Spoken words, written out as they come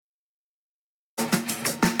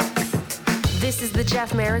This is the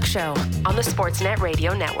Jeff Merrick Show on the Sportsnet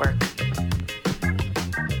Radio Network.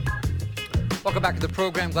 Welcome back to the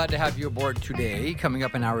program. Glad to have you aboard today. Coming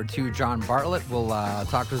up in hour 2, John Bartlett will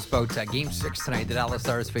talk to us about Game 6 tonight. The Dallas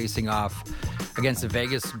Stars facing off against the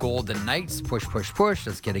Vegas Golden Knights. Push, push, push.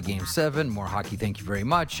 Let's get a Game 7. More hockey, thank you very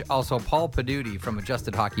much. Also, Paul Paduti from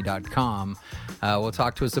AdjustedHockey.com will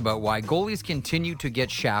talk to us about why goalies continue to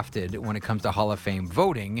get shafted when it comes to Hall of Fame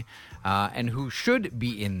voting and who should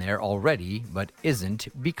be in there already but isn't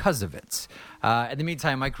because of it. In the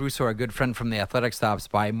meantime, Mike Russo, our good friend from The Athletic, stops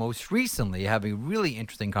by most recently having a really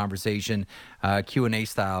interesting conversation, Q&A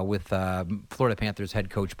style, with Florida Panthers head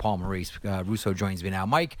coach Paul Maurice. Russo joins me now.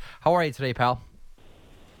 Mike, how are you today, pal?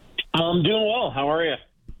 I'm doing well. How are you?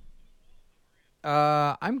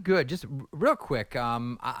 I'm good. Just real quick,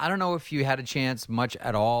 I don't know if you had a chance much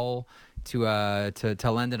at all to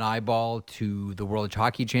lend an eyeball to the World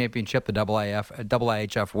Hockey Championship, the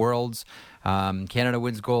IIHF Worlds. Canada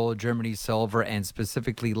wins gold, Germany silver, and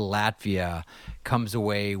specifically Latvia comes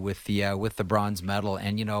away with the bronze medal.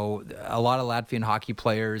 And a lot of Latvian hockey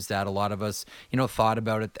players that a lot of us thought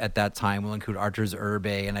about it at that time will include Arturs Urbe,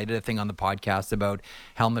 and I did a thing on the podcast about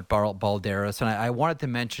Helmut Balderas, and I wanted to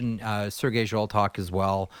mention Sergei Zoltok as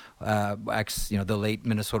well, the late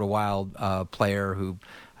Minnesota Wild player who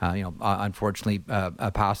unfortunately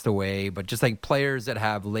passed away. But just like players that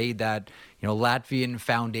have laid that Latvian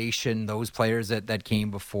foundation, those players that came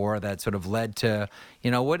before that sort of led to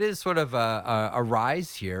what is sort of a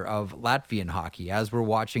rise here of Latvian hockey. As we're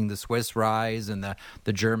watching the Swiss rise and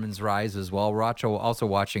the Germans rise as well, we're also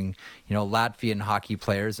watching Latvian hockey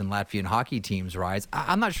players and Latvian hockey teams rise.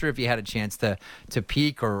 I'm not sure if you had a chance to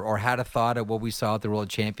peek or had a thought of what we saw at the World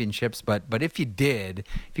Championships, but if you did,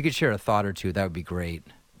 if you could share a thought or two, that would be great.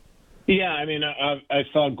 Yeah, I mean, I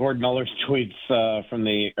saw Gord Muller's tweets from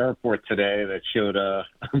the airport today that showed a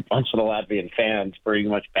bunch of the Latvian fans pretty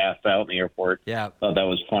much passed out in the airport. Yeah. Thought that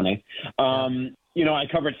was funny. I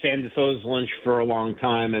covered Sandis Ozolinsh for a long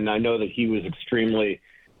time, and I know that he was extremely,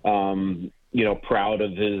 proud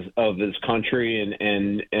of his country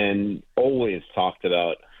and always talked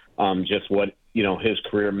about just what, his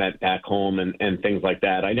career meant back home and things like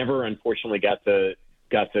that. I never, unfortunately, got to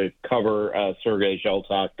cover Sergei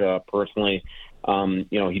Zoltok personally.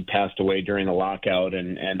 He passed away during the lockout,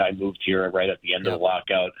 and I moved here right at the end of the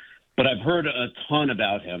lockout. But I've heard a ton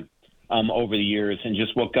about him over the years, and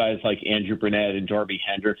just what guys like Andrew Burnett and Darby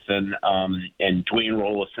Hendrickson and Dwayne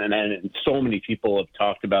Rollison and so many people have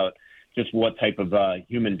talked about just what type of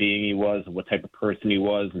human being he was, and what type of person he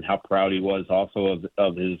was, and how proud he was also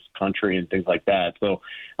of his country and things like that. So,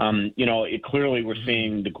 clearly we're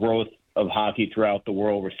seeing the growth of hockey throughout the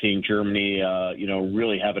world. We're seeing Germany,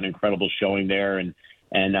 really have an incredible showing there and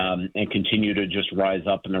continue to just rise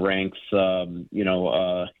up in the ranks, in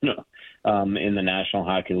the National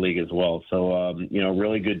Hockey League as well. So,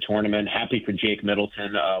 really good tournament. Happy for Jake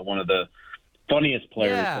Middleton, one of the funniest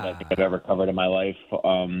players that I think I've ever covered in my life.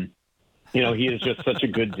 He is just such a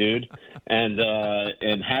good dude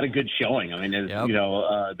and had a good showing. I mean,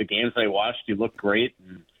 the games I watched, he looked great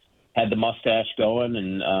and had the mustache going,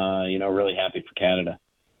 and really happy for Canada.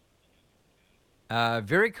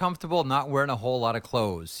 Very comfortable, not wearing a whole lot of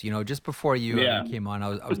clothes. Just before you came on,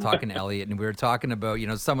 I was talking to Elliot, and we were talking about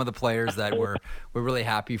some of the players that we're really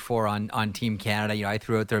happy for on Team Canada. I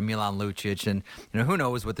threw out there Milan Lucic, and who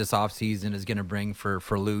knows what this offseason is going to bring for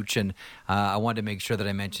Luch. And I wanted to make sure that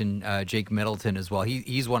I mentioned Jake Middleton as well.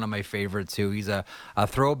 He's one of my favorites too. He's a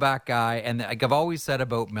throwback guy, and like I've always said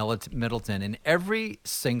about Middleton, and every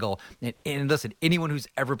single and listen, anyone who's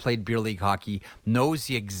ever played beer league hockey knows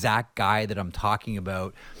the exact guy that I'm talking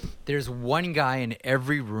about. There's one guy in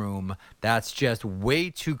every room that's just way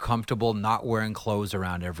too comfortable not wearing clothes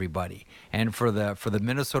around everybody. And for the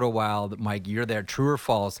Minnesota Wild, Mike, you're there, true or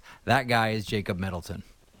false, that guy is Jacob Middleton.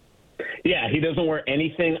 Yeah, he doesn't wear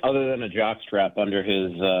anything other than a jockstrap under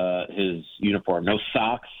his uniform. No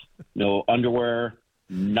socks, no underwear,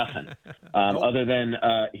 nothing. Other than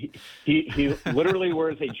he literally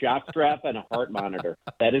wears a jockstrap and a heart monitor.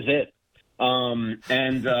 That is it.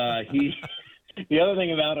 The other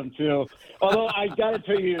thing about him, too, although I got to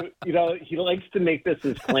tell you, he likes to make this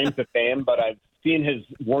his claim to fame, but I've seen his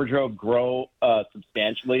wardrobe grow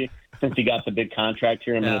substantially since he got the big contract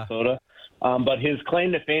here in Minnesota. But his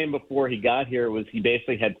claim to fame before he got here was he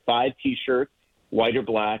basically had 5 T-shirts, white or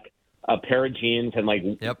black, a pair of jeans, and like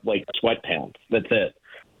sweatpants. That's it.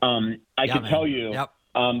 I can tell you,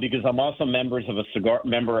 because I'm also member of a cigar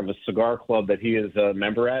club that he is a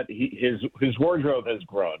member at. His wardrobe has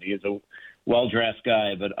grown. He is a well-dressed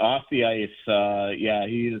guy, but off the ice,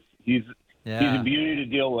 he's a beauty to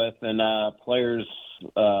deal with, and players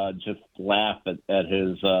just laugh at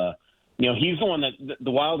his. He's the one that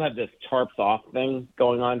the Wild have this tarps off thing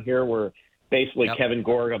going on here, where basically Kevin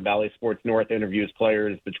Gorg of Valley Sports North interviews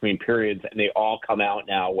players between periods, and they all come out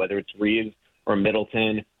now, whether it's Reeves or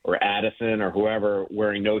Middleton or Addison or whoever,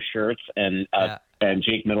 wearing no shirts, and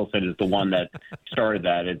Jake Middleton is the one that started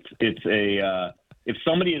that. It's a if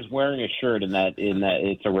somebody is wearing a shirt in that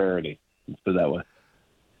it's a rarity. Let's put it that way.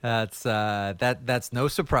 That's no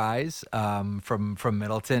surprise from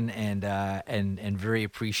Middleton, and very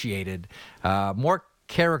appreciated. More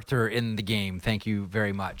character in the game. Thank you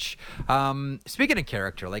very much. Speaking of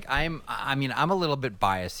character, I'm a little bit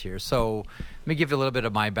biased here, so let me give you a little bit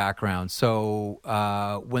of my background. So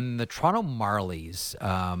when the Toronto Marlies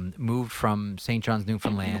moved from St. John's,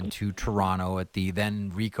 Newfoundland to Toronto at the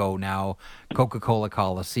then Ricoh, now Coca-Cola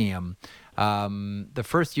Coliseum, the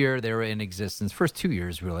first year they were in existence, first 2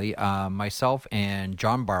 years really, myself and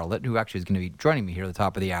John Bartlett, who actually is going to be joining me here at the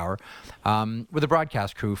top of the hour, were the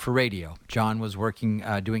broadcast crew for radio. John was working,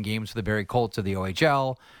 doing games for the Barrie Colts of the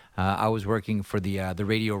OHL. I was working for the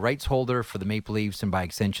radio rights holder for the Maple Leafs and by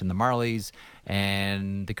extension the Marlies,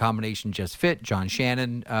 and the combination just fit. John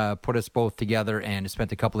Shannon put us both together and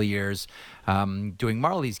spent a couple of years doing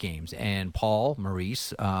Marlies games, and Paul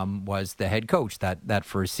Maurice was the head coach that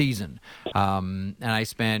first season. And I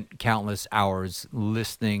spent countless hours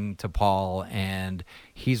listening to Paul, and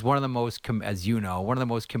he's one of the most, as you know, one of the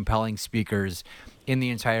most compelling speakers in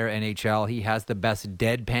the entire NHL. He has the best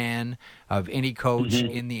deadpan of any coach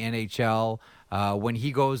in the NHL. When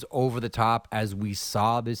he goes over the top, as we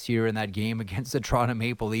saw this year in that game against the Toronto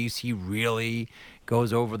Maple Leafs, he really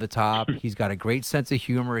goes over the top. He's got a great sense of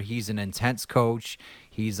humor. He's an intense coach.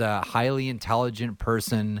 He's a highly intelligent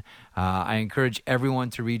person. I encourage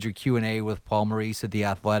everyone to read your Q&A with Paul Maurice at The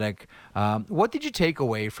Athletic. What did you take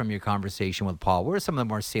away from your conversation with Paul? What are some of the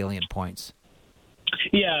more salient points?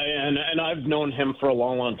 Yeah, and I've known him for a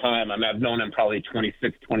long, long time. I mean, I've known him probably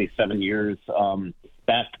 26, 27 years.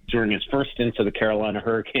 Back during his first stint to the Carolina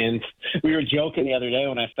Hurricanes, we were joking the other day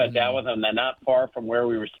when I sat down with him that not far from where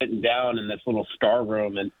we were sitting down in this little star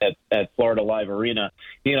room at Florida Live Arena,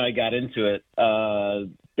 he and I got into it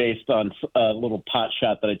based on a little pot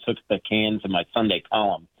shot that I took at the Canes in my Sunday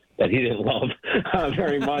column that he didn't love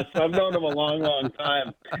very much. So I've known him a long, long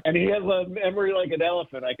time, and he has a memory like an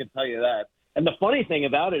elephant, I can tell you that. And the funny thing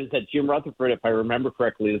about it is that Jim Rutherford, if I remember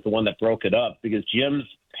correctly, is the one that broke it up, because Jim's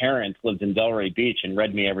parents lived in Delray Beach and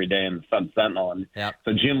read me every day in the Sun Sentinel. And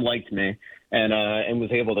so Jim liked me and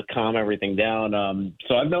was able to calm everything down.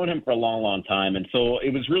 So I've known him for a long, long time. And so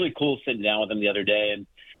it was really cool sitting down with him the other day. And,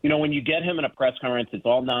 when you get him in a press conference, it's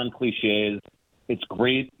all non-cliches. It's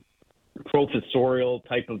great professorial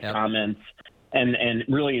type of comments and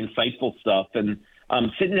really insightful stuff. And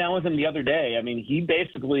sitting down with him the other day, I mean, he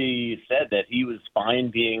basically said that he was fine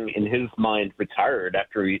being, in his mind, retired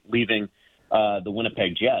after leaving the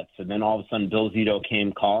Winnipeg Jets. And then all of a sudden, Bill Zito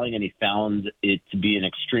came calling, and he found it to be an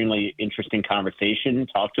extremely interesting conversation,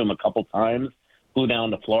 talked to him a couple times, flew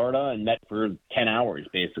down to Florida and met for 10 hours,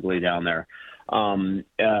 basically, down there. And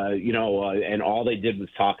all they did was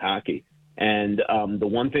talk hockey. And the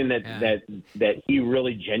one thing that he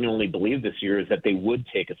really genuinely believed this year is that they would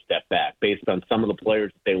take a step back based on some of the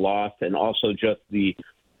players that they lost, and also just the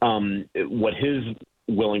what his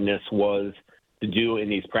willingness was to do in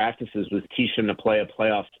these practices was teach them to play a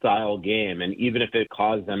playoff-style game. And even if it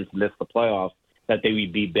caused them to miss the playoffs, that they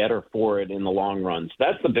would be better for it in the long run. So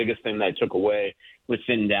that's the biggest thing that I took away with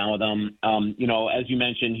sitting down with him. As you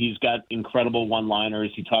mentioned, he's got incredible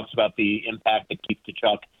one-liners. He talks about the impact that Keith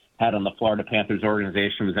Tkachuk had on the Florida Panthers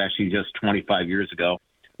organization was actually just 25 years ago,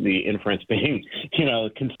 the inference being,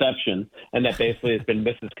 conception, and that basically has been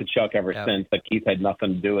Mrs. Tkachuk ever since, that Keith had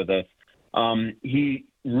nothing to do with it. He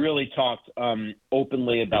really talked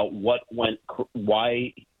openly about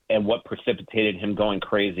why and what precipitated him going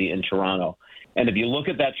crazy in Toronto. And if you look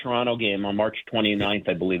at that Toronto game on March 29th,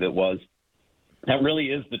 I believe it was, that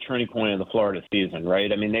really is the turning point of the Florida season,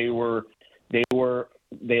 right? I mean, they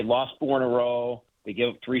lost 4 in a row. They gave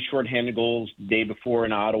up 3 shorthanded goals the day before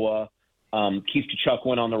in Ottawa. Keith Tkachuk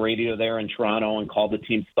went on the radio there in Toronto and called the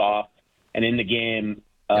team soft. And in the game,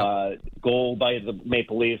 goal by the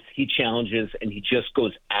Maple Leafs, he challenges, and he just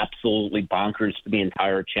goes absolutely bonkers for the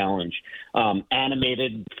entire challenge.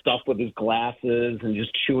 Animated stuff with his glasses and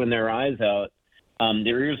just chewing their eyes out,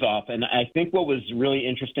 their ears off. And I think what was really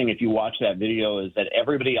interesting, if you watch that video, is that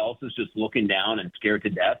everybody else is just looking down and scared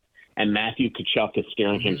to death. And Matthew Tkachuk is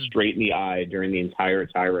staring him straight in the eye during the entire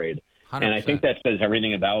tirade. 100%. And I think that says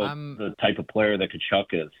everything about the type of player that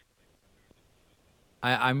Tkachuk is.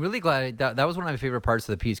 I'm really glad that was one of my favorite parts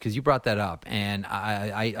of the piece because you brought that up, and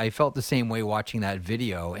I felt the same way watching that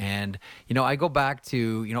video. And I go back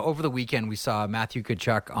to over the weekend we saw Matthew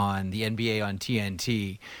Tkachuk on the NBA on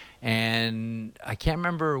TNT, and I can't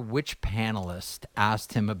remember which panelist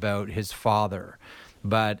asked him about his father,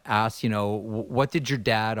 but asked, what did your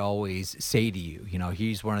dad always say to you?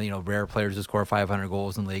 He's one of the rare players to score 500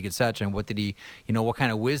 goals in the league, etc. And what did he, what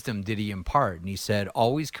kind of wisdom did he impart? And he said,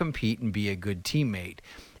 always compete and be a good teammate.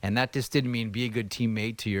 And that just didn't mean be a good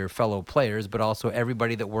teammate to your fellow players, but also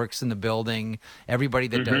everybody that works in the building, everybody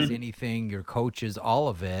that does anything, your coaches, all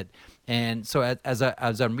of it. And so as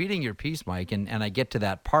I'm reading your piece, Mike, and I get to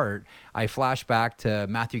that part, I flash back to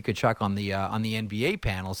Matthew Tkachuk on the NBA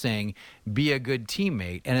panel saying, be a good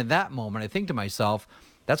teammate. And at that moment, I think to myself,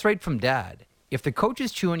 that's right from Dad. If the coach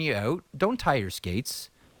is chewing you out, don't tie your skates.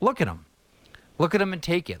 Look at him. Look at him and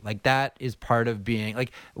take it. Like, that is part of being,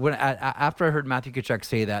 like, when after I heard Matthew Tkachuk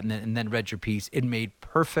say that and then read your piece, it made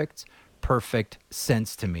perfect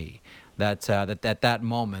sense to me. That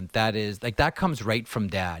moment, that is like, that comes right from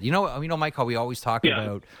Dad. Mike, how we always talk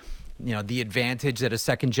about the advantage that a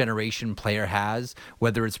second generation player has,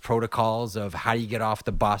 whether it's protocols of how you get off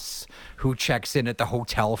the bus, who checks in at the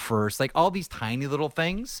hotel first, like all these tiny little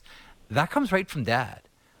things, that comes right from Dad.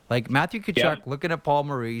 Like Matthew Tkachuk looking at Paul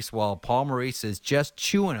Maurice while Paul Maurice is just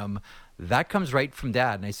chewing him, that comes right from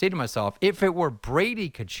Dad. And I say to myself, if it were Brady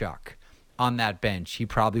Tkachuk on that bench, he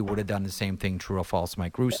probably would have done the same thing, true or false,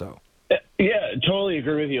 Mike Russo. Yeah, totally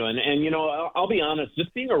agree with you. And I'll be honest,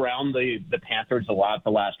 just being around the Panthers a lot the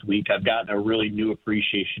last week, I've gotten a really new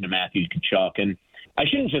appreciation of Matthew Tkachuk. And I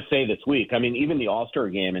shouldn't just say this week. I mean, even the All-Star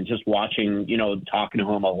game and just watching, talking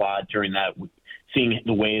to him a lot during that, seeing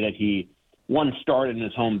the way that he, one, started in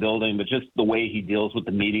his home building, but just the way he deals with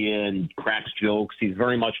the media and cracks jokes. He's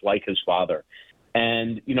very much like his father.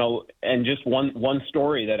 And, and just one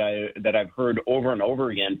story that I've heard over and over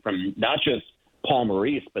again from not just Paul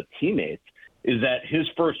Maurice, but teammates, is that his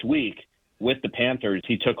first week with the Panthers,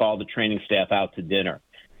 he took all the training staff out to dinner.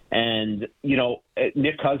 And,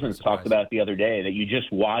 Nick Cousins talked about it the other day, that you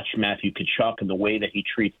just watch Matthew Tkachuk and the way that he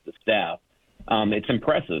treats the staff. It's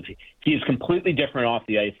impressive. He's completely different off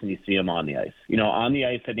the ice than you see him on the ice. On the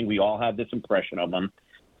ice, I think we all have this impression of him,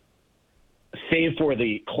 save for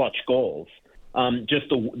the clutch goals. Just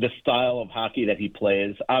the style of hockey that he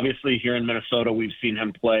plays. Obviously, here in Minnesota, we've seen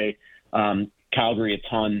him play Calgary a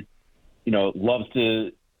ton. Loves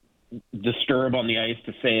to disturb on the ice,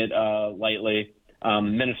 to say it lightly.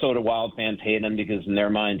 Minnesota Wild fans hate him because in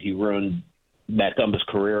their mind he ruined Matt Dumba's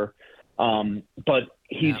career. But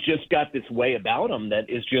he's just got this way about him that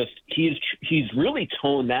is just he's really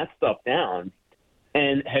toned that stuff down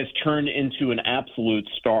and has turned into an absolute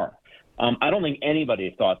star. I don't think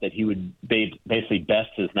anybody thought that he would basically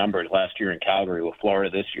best his numbers last year in Calgary with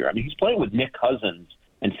Florida this year. I mean, he's playing with Nick Cousins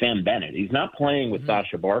and Sam Bennett. He's not playing with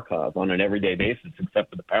Sasha Barkov on an everyday basis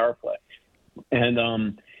except for the power play.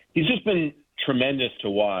 And he's just been tremendous to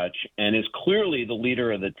watch and is clearly the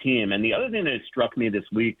leader of the team. And the other thing that struck me this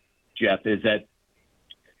week, Jeff, is that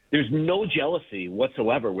there's no jealousy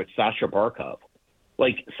whatsoever with Sasha Barkov.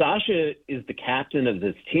 Like, Sasha is the captain of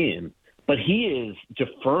this team, but he is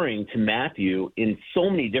deferring to Matthew in so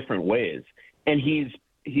many different ways. And he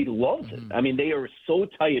loves it. I mean, they are so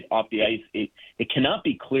tight off the ice. It cannot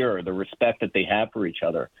be clearer, the respect that they have for each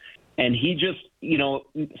other. And he just,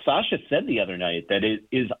 Sasha said the other night that it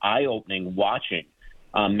is eye-opening watching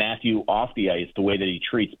Matthew off the ice, the way that he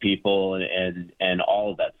treats people and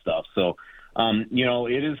all of that stuff. So,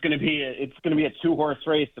 it is going to be a two-horse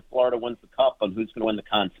race if Florida wins the Cup on who's going to win the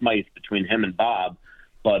Conn Smythe between him and Bob.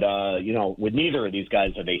 But, with neither of these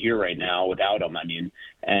guys are they here right now without him, I mean.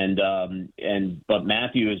 But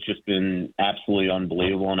Matthew has just been absolutely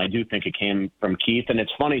unbelievable. And I do think it came from Keith. And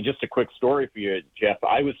it's funny, just a quick story for you, Jeff.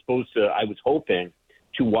 I was hoping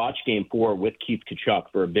to watch Game 4 with Keith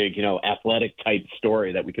Tkachuk for a big, athletic type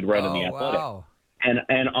story that we could write in the Athletic. Wow.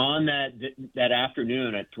 And on that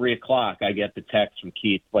afternoon at 3:00, I get the text from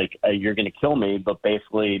Keith, like, you're going to kill me, but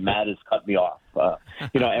basically Matt has cut me off.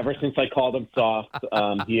 Ever since I called him soft,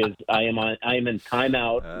 I am in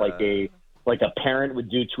timeout like a parent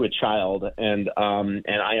would do to a child, and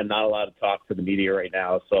I am not allowed to talk to the media right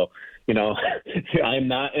now. So, I am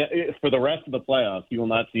not, for the rest of the playoffs, you will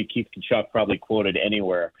not see Keith Tkachuk probably quoted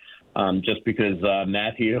anywhere. Just because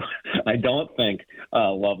Matthew, I don't think,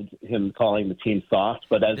 loved him calling the team soft.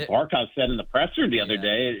 But as Barkov said in the presser the other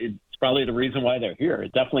day, it's probably the reason why they're here.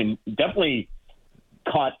 It definitely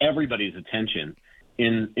caught everybody's attention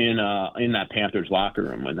in that Panthers locker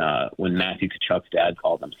room when Matthew Tkachuk's dad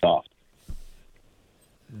called them soft.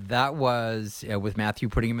 That was with Matthew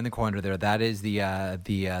putting him in the corner there. That is the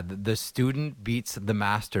student beats the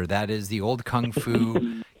master. That is the old kung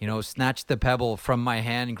fu. Snatch the pebble from my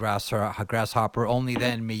hand, grasshopper. Only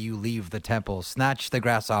then may you leave the temple. Snatch the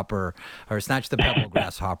grasshopper, or snatch the pebble,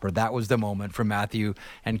 grasshopper. That was the moment for Matthew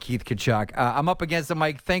and Keith Tkachuk. I'm up against the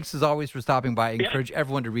mic. Thanks as always for stopping by. I encourage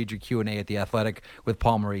everyone to read your Q&A at The Athletic with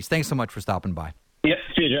Paul Maurice. Thanks so much for stopping by. Yep.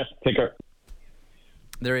 See you, Jeff. Take care.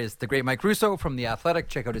 There is the great Mike Russo from The Athletic.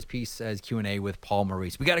 Check out his piece as Q&A with Paul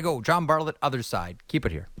Maurice. We got to go. John Bartlett, other side. Keep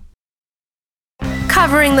it here.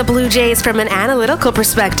 Covering the Blue Jays from an analytical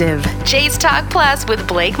perspective. Jays Talk Plus with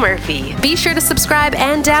Blake Murphy. Be sure to subscribe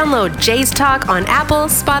and download Jays Talk on Apple,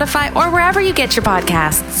 Spotify, or wherever you get your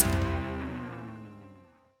podcasts.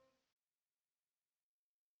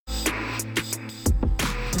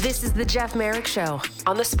 This is the Jeff Merrick Show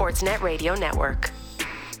on the Sportsnet Radio Network.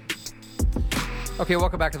 Okay,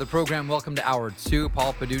 welcome back to the program. Welcome to Hour 2.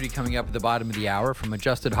 Paul Paduti coming up at the bottom of the hour from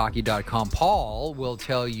AdjustedHockey.com. Paul will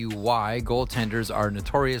tell you why goaltenders are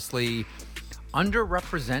notoriously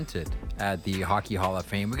underrepresented at the Hockey Hall of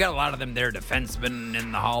Fame. We got a lot of them there, defensemen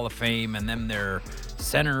in the Hall of Fame, and then they're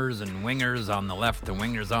centers and wingers on the left and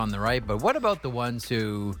wingers on the right. But what about the ones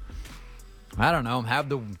who, I don't know, have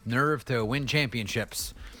the nerve to win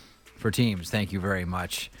championships for teams? Thank you very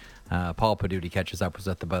much. Paul Paduti catches up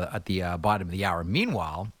at the bottom of the hour.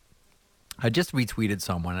 Meanwhile, I just retweeted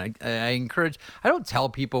someone. I don't tell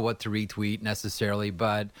people what to retweet necessarily,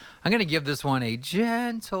 but I'm going to give this one a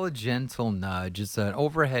gentle nudge. It's an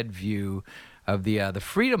overhead view of the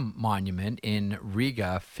Freedom Monument in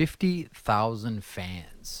Riga. 50,000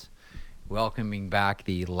 fans welcoming back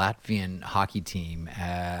the Latvian hockey team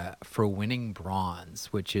for winning bronze,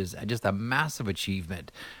 which is just a massive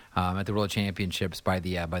achievement at the World Championships by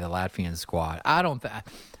the Latvian squad.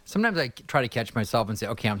 Sometimes I try to catch myself and say,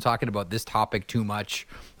 okay, I'm talking about this topic too much,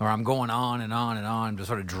 or I'm going on and on and on, just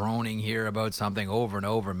sort of droning here about something over and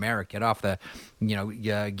over. Merrick, get off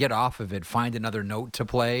get off of it. Find another note to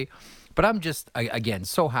play. But I'm just, again,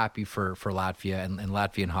 so happy for Latvia and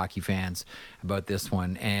Latvian hockey fans about this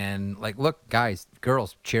one. And, look, guys,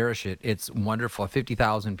 girls, cherish it. It's wonderful.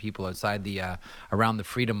 50,000 people outside around the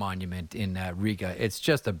Freedom Monument in Riga. It's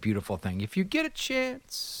just a beautiful thing. If you get a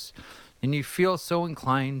chance and you feel so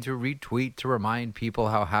inclined to retweet to remind people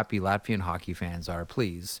how happy Latvian hockey fans are,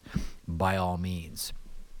 please, by all means.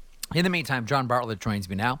 In the meantime, John Bartlett joins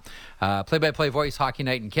me now. Play-by-play voice, Hockey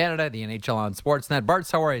Night in Canada, the NHL on Sportsnet.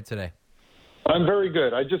 Bartz, how are you today? I'm very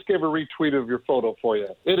good. I just gave a retweet of your photo for you.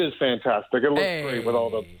 It is fantastic. It looks great with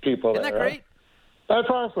all the people there. Isn't that great? That's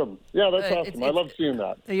awesome. Yeah, that's awesome. I love seeing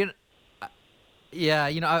that.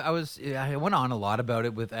 I went on a lot about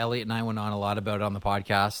it with Elliot, and I went on a lot about it on the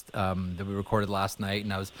podcast that we recorded last night,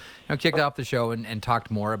 and I was kicked off the show and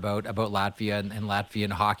talked more about Latvia and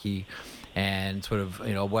Latvian hockey and sort of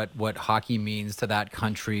what hockey means to that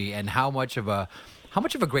country and how much of a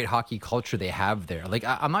great hockey culture they have there.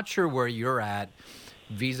 I'm not sure where you're at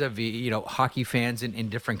vis-a-vis, hockey fans in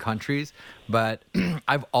different countries, but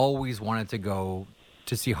I've always wanted to go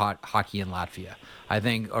to see hockey in Latvia, I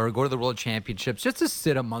think, or go to the World Championships just to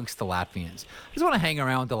sit amongst the Latvians. I just want to hang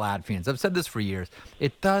around with the Latvians. I've said this for years.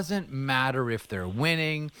 It doesn't matter if they're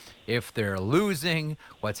winning, if they're losing,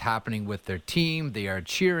 what's happening with their team. They are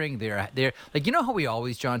cheering. They're how we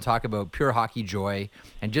always, John, talk about pure hockey joy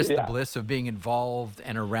and just the bliss of being involved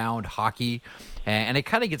and around hockey. And it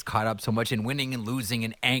kind of gets caught up so much in winning and losing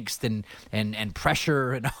and angst and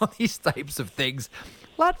pressure and all these types of things.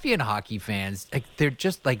 Latvian hockey fans, they're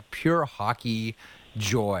just pure hockey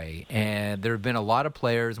joy. And there have been a lot of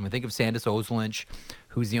players, and we think of Sandis Ozolinsh,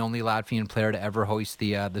 who's the only Latvian player to ever hoist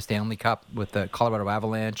the Stanley Cup with the Colorado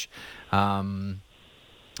Avalanche. I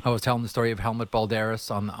was telling the story of Helmut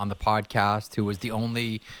Balderas on the podcast, who was the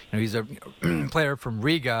only, he's a player from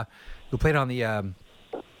Riga who played on the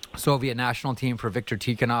Soviet national team for Viktor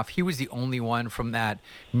Tikhonov. He was the only one from that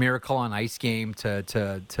Miracle on Ice game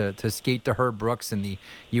to skate to Herb Brooks in the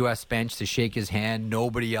U.S. bench to shake his hand.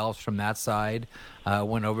 Nobody else from that side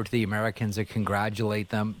went over to the Americans to congratulate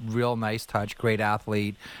them. Real nice touch, great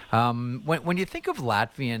athlete. When you think of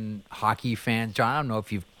Latvian hockey fans, John, I don't know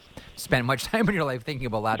if you've spent much time in your life thinking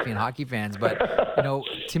about Latvian hockey fans, but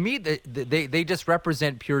to me, they just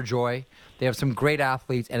represent pure joy. They have some great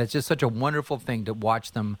athletes, and it's just such a wonderful thing to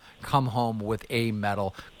watch them come home with a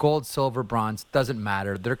medal. Gold, silver, bronze, doesn't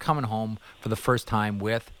matter. They're coming home for the first time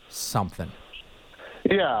with something.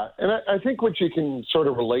 Yeah, and I think what you can sort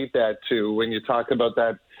of relate that to when you talk about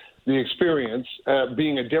that, the experience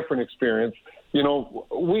being a different experience,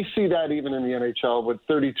 we see that even in the NHL with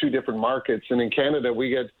 32 different markets, and in Canada we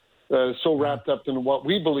get so wrapped up in what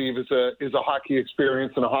we believe is a hockey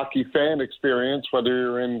experience and a hockey fan experience, whether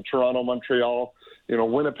you're in Toronto, Montreal,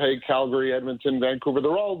 Winnipeg, Calgary, Edmonton, Vancouver.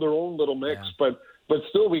 They're all their own little mix, but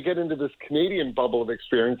still we get into this Canadian bubble of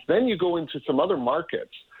experience. Then you go into some other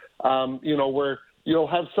markets, where you'll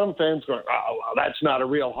have some fans going, oh, well, that's not a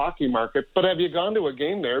real hockey market. But have you gone to a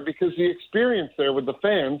game there? Because the experience there with the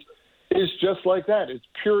fans is just like that. It's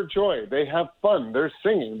pure joy. They have fun. They're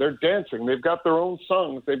singing. They're dancing. They've got their oown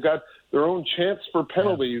songs. They've got their own chants for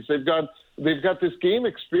penalties. They've got this game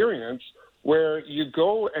experience where you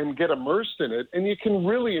go and get immersed in it, and you can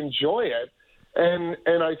really enjoy it.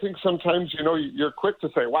 And I think sometimes you're quick to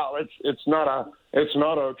say, "Wow, it's not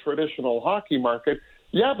a traditional hockey market."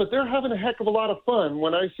 Yeah, but they're having a heck of a lot of fun.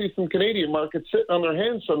 When I see some Canadian markets sitting on their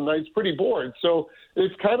hands some nights, pretty bored. So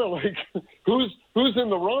it's kind of like, who's in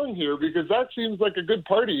the wrong here? Because that seems like a good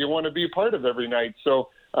party you want to be a part of every night. So,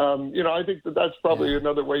 I think that's probably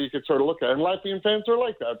another way you could sort of look at it. And Latvian fans are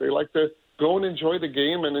like that. They like to go and enjoy the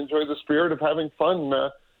game and enjoy the spirit of having fun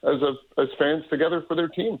as fans together for their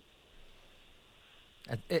team.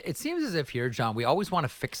 It seems as if here, John, we always want to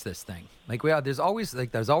fix this thing. There's always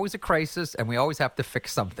a crisis, and we always have to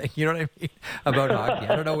fix something. You know what I mean about hockey?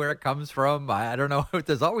 I don't know where it comes from. I don't know.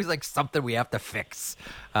 There's always something we have to fix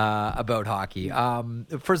about hockey.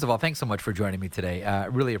 First of all, thanks so much for joining me today.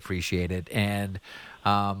 Really appreciate it. And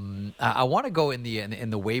I want to go in the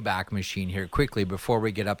Wayback Machine here quickly before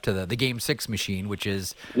we get up to the Game 6 machine, which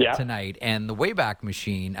is tonight. And the Wayback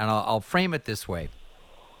Machine, and I'll frame it this way.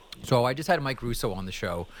 So I just had Mike Russo on the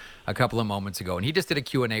show a couple of moments ago, and he just did a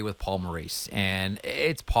Q&A with Paul Maurice. And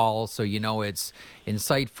it's Paul, so it's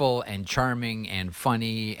insightful and charming and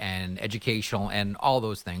funny and educational and all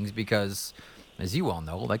those things because, as you all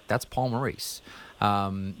know, that's Paul Maurice. You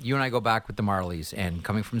and I go back with the Marlies, and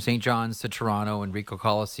coming from St. John's to Toronto and Ricoh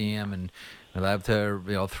Coliseum, and I love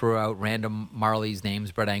to throw out random Marlies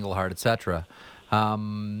names, Brett Engelhardt, etc.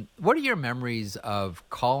 What are your memories of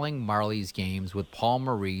calling Marlies games with Paul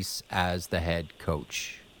Maurice as the head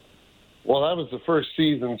coach? Well, that was the first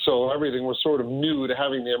season, so everything was sort of new to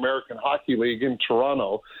having the American Hockey League in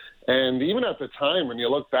Toronto. And even at the time, when you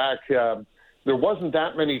look back, there wasn't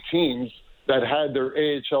that many teams that had their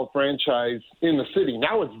AHL franchise in the city.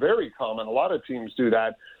 Now it's very common. A lot of teams do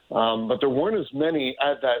that, but there weren't as many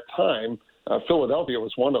at that time. Philadelphia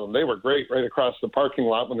was one of them. They were great right across the parking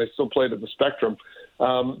lot when they still played at the Spectrum.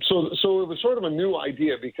 So it was sort of a new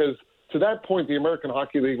idea because to that point, the American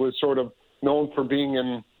Hockey League was sort of known for being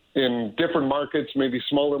in different markets, maybe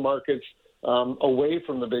smaller markets, away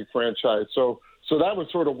from the big franchise. So that was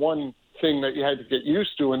sort of one thing that you had to get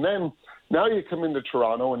used to. And then now you come into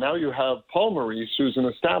Toronto, and now you have Paul Maurice, who's an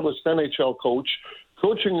established NHL coach,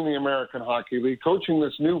 coaching in the American Hockey League, coaching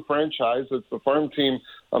this new franchise. It's the farm team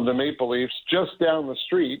of the Maple Leafs just down the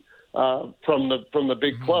street from the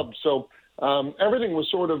big club. So everything was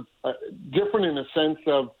sort of different in a sense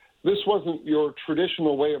of this wasn't your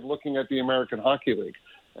traditional way of looking at the American Hockey League.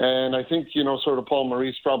 And I think, sort of Paul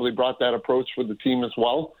Maurice probably brought that approach with the team as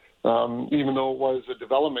well. Even though it was a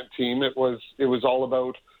development team, it was all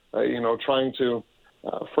about, trying to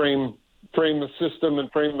frame the system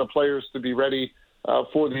and frame the players to be ready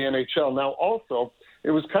for the NHL. Now, also,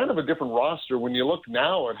 it was kind of a different roster when you look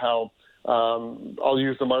now at how, I'll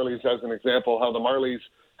use the Marlies as an example, how the Marlies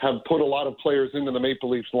have put a lot of players into the Maple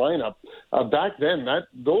Leafs lineup. Back then,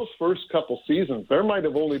 those first couple seasons, there might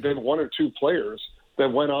have only been one or two players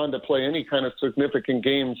that went on to play any kind of significant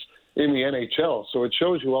games in the NHL. So it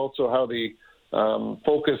shows you also how the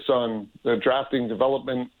focus on the drafting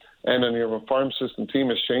development and then your farm system team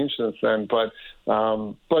has changed since then. But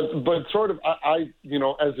sort of, I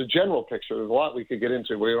as a general picture, there's a lot we could get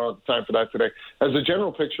into. We don't have time for that today. As a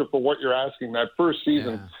general picture for what you're asking, that first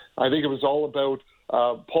season, I think it was all about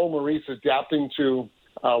Paul Maurice adapting to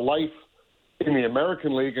life in the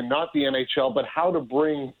American League and not the NHL, but how to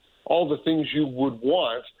bring all the things you would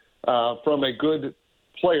want from a good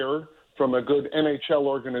player, from a good NHL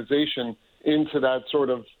organization into that sort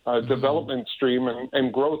of development stream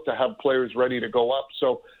and growth to have players ready to go up.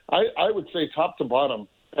 So I would say top to bottom,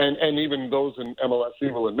 and even those in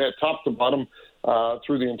MLSE will admit, top to bottom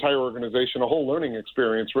through the entire organization, a whole learning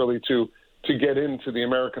experience really to get into the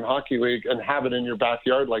American Hockey League and have it in your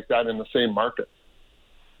backyard like that in the same market.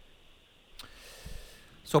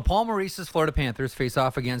 So Paul Maurice's Florida Panthers face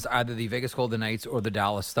off against either the Vegas Golden Knights or the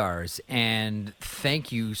Dallas Stars. And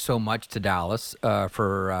thank you so much to Dallas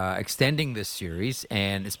for extending this series.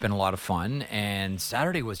 And it's been a lot of fun. And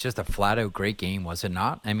Saturday was just a flat-out great game, was it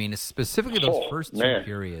not? I mean, specifically those first two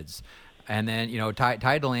periods. And then, Ty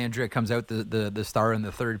Dellandrea comes out the star in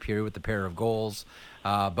the third period with the pair of goals.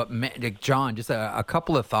 But John, just a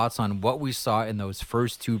couple of thoughts on what we saw in those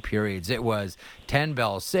first two periods. It was 10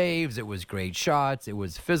 Bell saves. It was great shots. It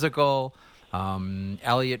was physical.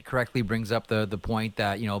 Elliot correctly brings up the point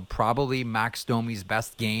that, probably Max Domi's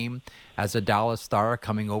best game as a Dallas Star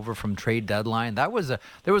coming over from trade deadline. There was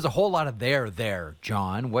a whole lot of there,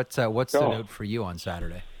 John. What stood out for you on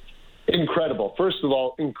Saturday? Incredible. First of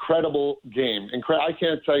all, incredible game. I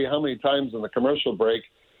can't tell you how many times in the commercial break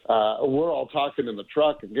we're all talking in the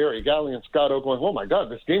truck, and Gary Galley and Scott O going, "Oh my God,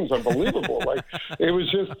 this game's unbelievable!" It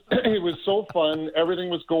was so fun. Everything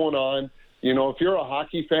was going on. If you're a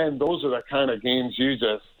hockey fan, those are the kind of games you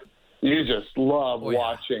just love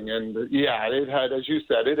watching. And it had, as you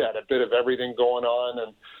said, it had a bit of everything going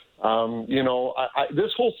on. And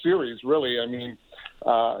this whole series, really,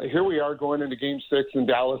 here we are going into Game 6 in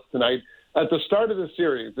Dallas tonight. At the start of the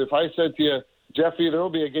series, if I said to you, Jeffy, there will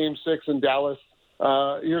be a Game 6 in Dallas,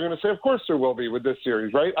 you're going to say, of course there will be with this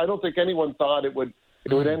series, right? I don't think anyone thought it would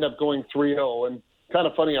end up going 3-0. And kind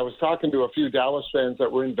of funny, I was talking to a few Dallas fans that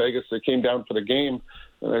were in Vegas that came down for the game,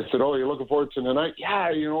 and I said, "Oh, you're looking forward to tonight?"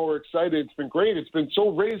 "Yeah, we're excited. It's been great. It's been so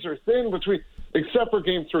razor thin except for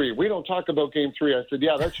Game 3. We don't talk about Game 3." I said,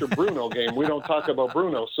 "Yeah, that's your Bruno game. We don't talk about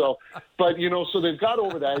Bruno." So they've got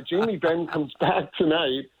over that. Jamie Benn comes back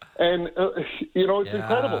tonight, and it's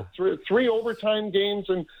incredible. Three overtime games,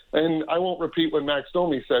 and I won't repeat what Max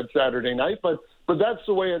Domi said Saturday night, but that's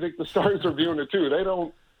the way I think the Stars are viewing it too. They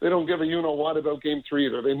don't give a what about Game 3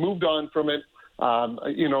 either. They moved on from it.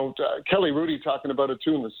 Kelly Rudy talking about it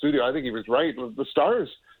too in the studio. I think he was right. The Stars,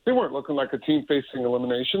 they weren't looking like a team facing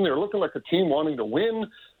elimination. They were looking like a team wanting to win.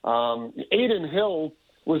 Adin Hill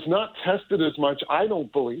was not tested as much, I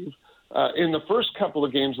don't believe, in the first couple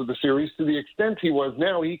of games of the series to the extent he was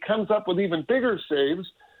now. He comes up with even bigger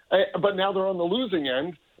saves, but now they're on the losing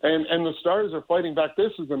end. And the Stars are fighting back.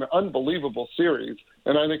 This is an unbelievable series,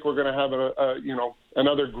 and I think we're going to have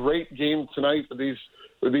another great game tonight for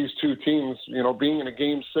these two teams. Being in a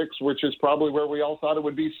Game 6, which is probably where we all thought it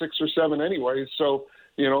would be 6 or 7 anyway. So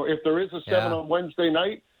if there is a 7 on Wednesday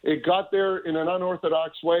night, it got there in an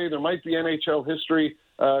unorthodox way. There might be NHL history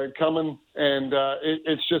coming, and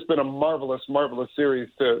it's just been a marvelous, marvelous series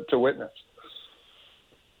to witness.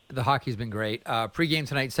 The hockey's been great. Pre-game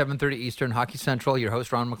tonight, 7:30 Eastern, Hockey Central. Your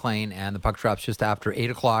host, Ron McLean, and the puck drops just after 8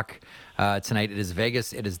 o'clock tonight. It is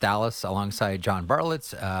Vegas. It is Dallas, alongside John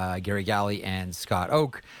Bartlett, Gary Galley, and Scott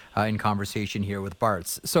Oak in conversation here with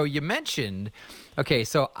Bartz. So you mentioned,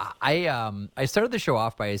 so I started the show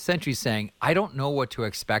off by essentially saying I don't know what to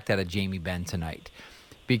expect out of Jamie Benn tonight.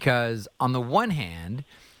 Because on the one hand,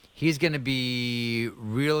 he's going to be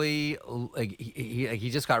really, he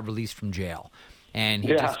just got released from jail. And he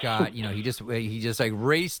just got, he just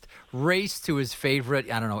raced to his favorite,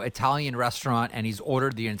 Italian restaurant, and he's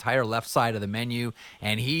ordered the entire left side of the menu,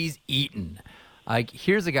 and he's eaten.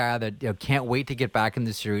 Here's a guy that can't wait to get back in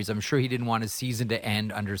the series. I'm sure he didn't want his season to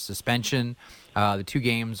end under suspension. The 2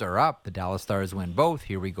 games are up. The Dallas Stars win both.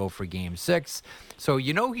 Here we go for Game 6. So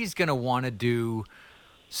he's going to want to do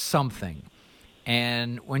something.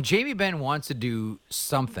 And when Jamie Benn wants to do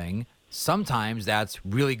something, sometimes that's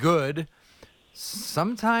really good.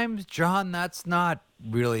 Sometimes, John, that's not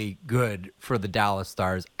really good for the Dallas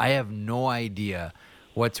Stars. I have no idea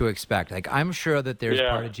what to expect. I'm sure that there's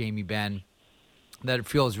part of Jamie Benn that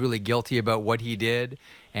feels really guilty about what he did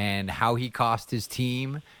and how he cost his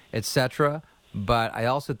team, etc. But I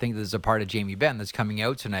also think there's a part of Jamie Benn that's coming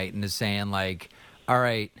out tonight and is saying, all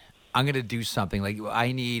right, I'm going to do something.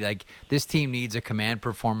 This team needs a command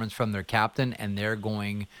performance from their captain, and they're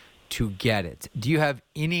going to get it. Do you have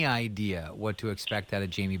any idea what to expect out of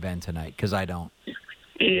Jamie Benn tonight? Because I don't.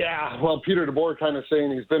 Yeah, well, Peter DeBoer kind of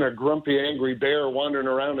saying he's been a grumpy, angry bear wandering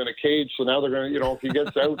around in a cage, so now they're going to, if he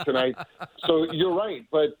gets out tonight. So you're right,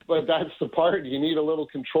 but that's the part. You need a little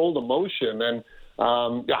controlled emotion, and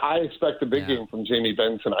I expect a big game from Jamie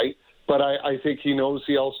Benn tonight, but I think he knows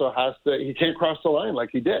he also has to, he can't cross the line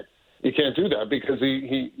like he did. He can't do that because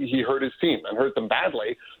he hurt his team and hurt them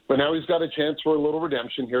badly. But now he's got a chance for a little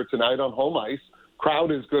redemption here tonight on home ice.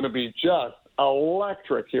 Crowd is going to be just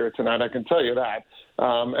electric here tonight, I can tell you that.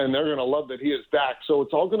 And they're going to love that he is back. So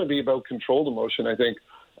it's all going to be about controlled emotion, I think,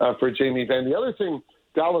 for Jamie Benn. The other thing,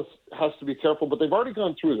 Dallas has to be careful, but they've already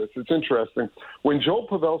gone through this. It's interesting. When Joe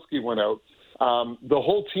Pavelski went out, the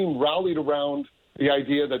whole team rallied around the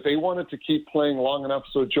idea that they wanted to keep playing long enough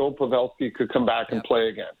so Joe Pavelski could come back and play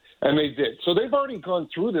again. And they did. So they've already gone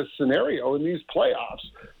through this scenario in these playoffs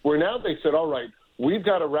where now they said, all right, we've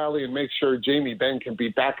got to rally and make sure Jamie Benn can be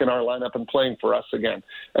back in our lineup and playing for us again.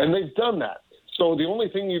 And they've done that. So the only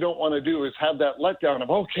thing you don't want to do is have that letdown of,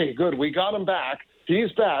 okay, good, we got him back,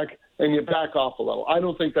 he's back, and you back off a little. I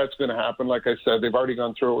don't think that's going to happen. Like I said, they've already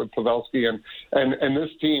gone through it with Pavelski, and this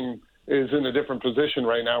team is in a different position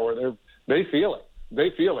right now where they feel it. They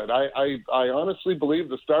feel it. I honestly believe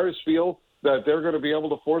the Stars feel that they're going to be able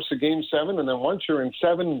to force a Game 7, and then once you're in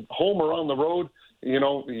 7, home or on the road,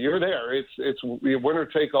 you're there. It's winner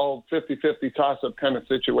take all, 50-50 toss-up kind of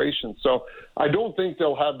situation. So I don't think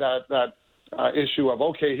they'll have that issue of,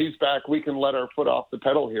 okay, he's back, we can let our foot off the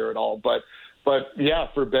pedal here at all. But yeah,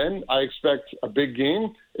 for Ben, I expect a big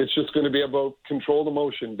game. It's just going to be about control the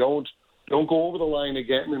motion. Don't go over the line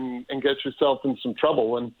again and get yourself in some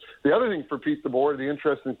trouble. And the other thing for Pete DeBoer, the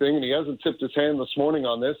interesting thing, and he hasn't tipped his hand this morning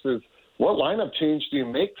on this, is what lineup change do you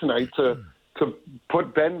make tonight to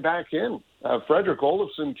put Ben back in? Frederick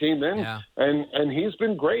Olofsson came in, and he's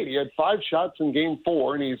been great. He had 5 shots in Game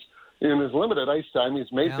 4, and he's in his limited ice time.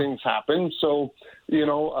 He's made things happen. So,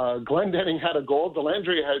 Glendening had a goal.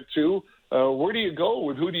 Delandria had 2. Where do you go?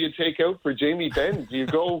 With who do you take out for Jamie Benn? Do you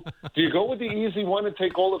go with the easy one and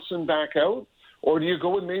take Olofsson back out? Or do you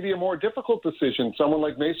go with maybe a more difficult decision, someone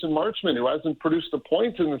like Mason Marchment, who hasn't produced a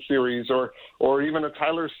point in the series, or even a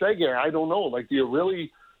Tyler Seguin? I don't know. Like, do you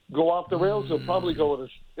really go off the rails? He'll probably go with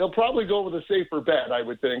a safer bet, I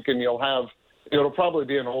would think, and it'll probably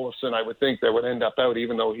be an Olofsson, I would think, that would end up out,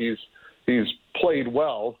 even though he's played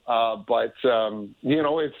well. But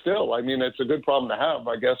it's still, I mean, it's a good problem to have,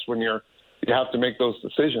 I guess, when you have to make those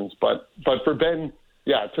decisions. But for Ben,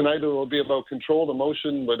 yeah, tonight it will be about controlled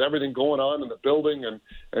emotion with everything going on in the building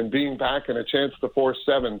and being back and a chance to force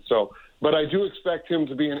 7. So, but I do expect him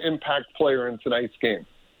to be an impact player in tonight's game.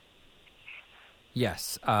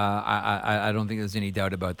 Yes, I don't think there's any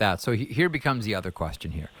doubt about that. So here becomes the other question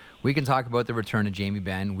here. We can talk about the return of Jamie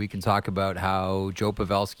Benn. We can talk about how Joe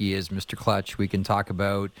Pavelski is Mr. Clutch. We can talk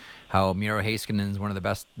about how Miro Heiskanen is one of the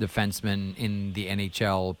best defensemen in the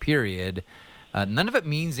NHL, period. None of it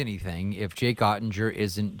means anything if Jake Ottinger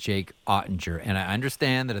isn't Jake Ottinger. And I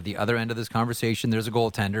understand that at the other end of this conversation, there's a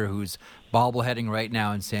goaltender who's bobbleheading right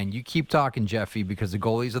now and saying, you keep talking, Jeffy, because the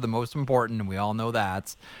goalies are the most important, and we all know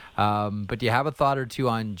that. But do you have a thought or two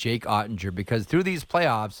on Jake Ottinger? Because through these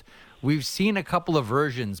playoffs, we've seen a couple of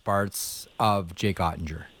versions, Bartz, of Jake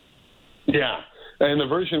Ottinger. Yeah. And the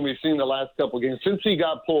version we've seen the last couple of games, since he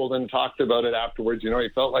got pulled and talked about it afterwards, he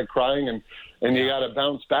felt like crying and you got to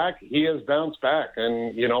bounce back. He has bounced back.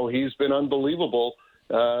 And, he's been unbelievable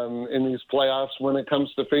in these playoffs when it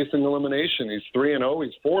comes to facing elimination. He's 3-0.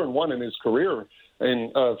 He's 4-1 in his career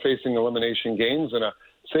in facing elimination games and a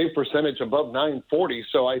save percentage above .940.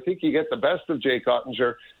 So I think you get the best of Jake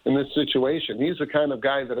Ottinger in this situation. He's the kind of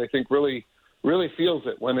guy that I think really, really feels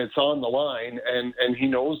it when it's on the line, and he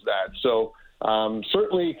knows that. So,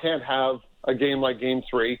 certainly you can't have a game like Game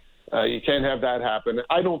 3. You can't have that happen.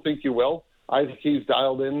 I don't think you will. I think he's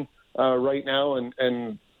dialed in right now,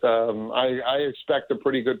 and I expect a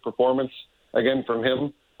pretty good performance again from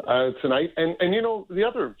him tonight. And the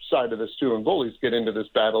other side of this too, and goalies get into this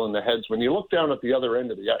battle in the heads when you look down at the other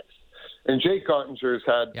end of the ice. And Jake Ottinger's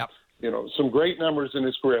had some great numbers in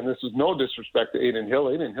his career, and this is no disrespect to Adin Hill.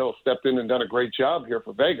 Adin Hill stepped in and done a great job here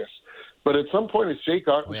for Vegas. But at some point, is Jake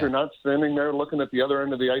Ottinger not standing there looking at the other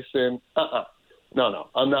end of the ice saying, no,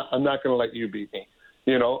 I'm not going to let you beat me.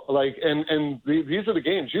 These are the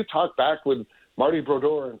games. You talk back with Marty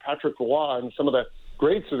Brodeur and Patrick Roy and some of the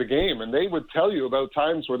greats of the game, and they would tell you about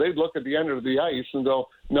times where they'd look at the end of the ice and go,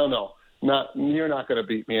 no, you're not going to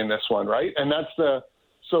beat me in this one, right? And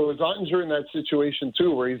so is Ottinger in that situation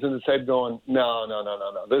too, where he's in his head going, no,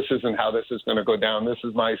 this isn't how this is going to go down. This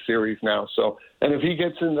is my series now. So, and if he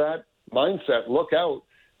gets in that mindset, look out.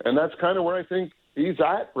 And that's kind of where I think he's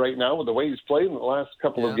at right now with the way he's played in the last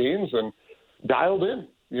couple of games and dialed in,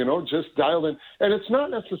 just dialed in. And it's not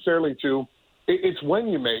necessarily it's when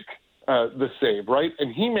you make the save, right?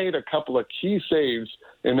 And he made a couple of key saves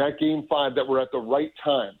in that Game 5 that were at the right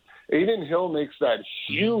time. Adin Hill makes that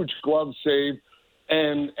huge glove save,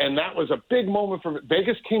 and that was a big moment for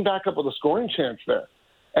Vegas. Came back up with a scoring chance there.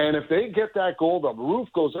 And if they get that goal, the roof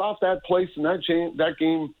goes off that place, and that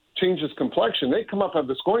game changes complexion. They come up, have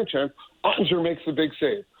the scoring chance. Ottinger makes the big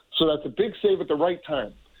save. So that's a big save at the right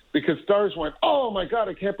time because Stars went, oh, my God,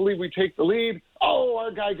 I can't believe we take the lead. Oh,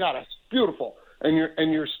 our guy got us. Beautiful. And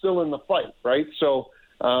you're still in the fight, right? So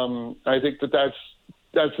I think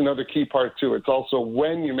that's another key part, too. It's also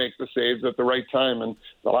when you make the saves at the right time. And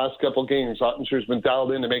the last couple games, Ottinger's been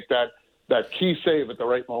dialed in to make that key save at the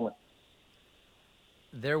right moment.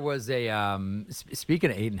 There was a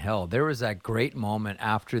speaking of Adin Hill, there was that great moment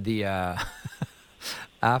after the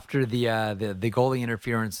goalie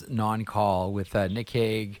interference non-call with Nick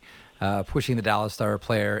Hague pushing the Dallas Star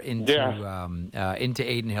player into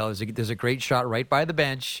Adin Hill. There's a great shot right by the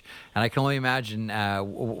bench, and I can only imagine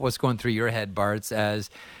what's going through your head, Bartz, as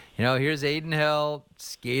here's Adin Hill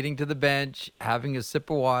skating to the bench, having a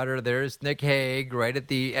sip of water. There's Nick Hague right at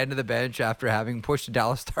the end of the bench after having pushed a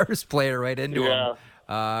Dallas Stars player right into him,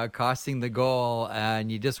 costing the goal.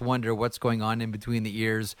 And you just wonder what's going on in between the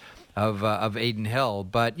ears of Adin Hill.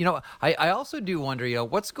 But, I also do wonder,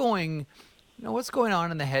 what's going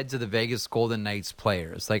on in the heads of the Vegas Golden Knights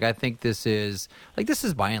players? I think this is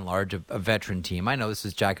by and large a veteran team. I know this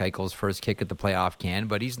is Jack Eichel's first kick at the playoff can,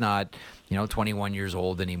 but he's not, 21 years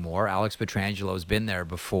old anymore. Alex Petrangelo's been there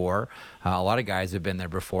before. A lot of guys have been there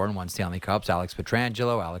before and won Stanley Cups. Alex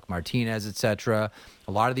Petrangelo, Alec Martinez, etc.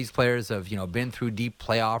 A lot of these players have, been through deep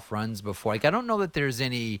playoff runs before. I don't know that there's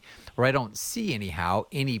any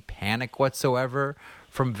panic whatsoever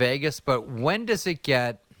from Vegas, but when does it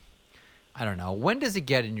get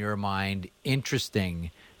in your mind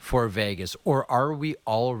interesting for Vegas, or are we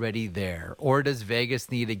already there? Or does Vegas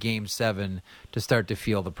need a Game 7 to start to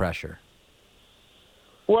feel the pressure?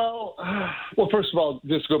 Well, first of all,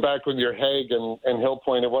 just go back with your Hague and Hill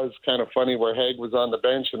point. It was kind of funny where Hague was on the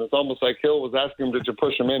bench, and it's almost like Hill was asking him, did you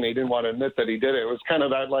push him in? He didn't want to admit that he did it. It was kind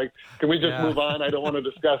of that, can we just move on? I don't want to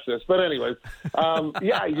discuss this. But anyways,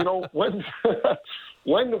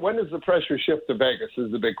 when does the pressure shift to Vegas is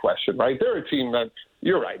the big question, right? They're a team that,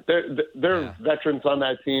 you're right, they're veterans on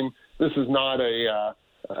that team. This is not a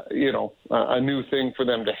new thing for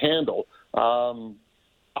them to handle.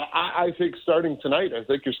 I think starting tonight, I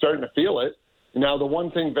think you're starting to feel it. Now, the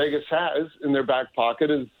one thing Vegas has in their back pocket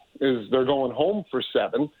is they're going home for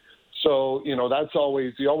 7. So, that's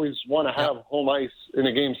always, you always want to have home ice in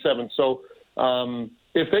a Game 7. So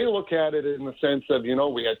if they look at it in the sense of,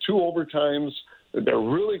 we had 2 overtimes, they're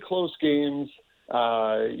really close games,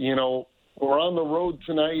 we're on the road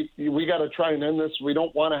tonight, we got to try and end this. We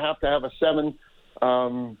don't want to have a 7.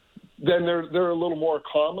 Then they're a little more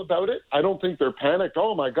calm about it. I don't think they're panicked.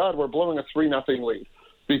 Oh my God, we're blowing a 3-0 lead,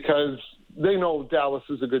 because they know Dallas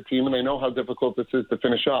is a good team and they know how difficult this is to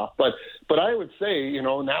finish off. But I would say,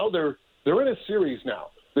 now they're in a series now.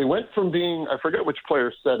 They went from being, I forget which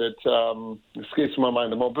player said it, escapes my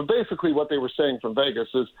mind a moment, but basically what they were saying from Vegas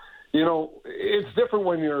is, it's different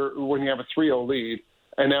when you have a 3-0 lead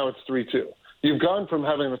and now it's 3-2. You've gone from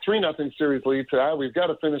having a 3-0 series lead to we've got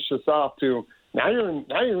to finish this off to now you're in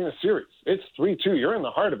a series. It's 3-2. You're in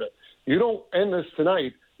the heart of it. You don't end this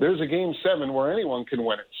tonight. There's a Game 7 where anyone can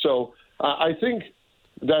win it. So I think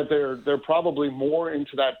that they're probably more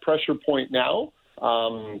into that pressure point now.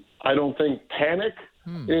 I don't think panic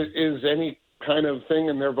is any kind of thing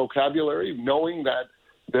in their vocabulary, knowing that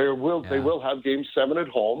they will have Game 7 at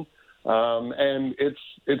home. And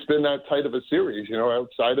it's been that tight of a series,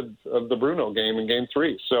 outside of the Bruno game in Game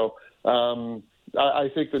 3. So I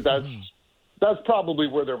think that's probably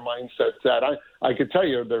where their mindset's at. I could tell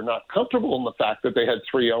you they're not comfortable in the fact that they had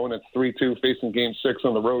 3-0 and it's 3-2 facing Game 6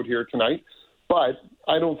 on the road here tonight. But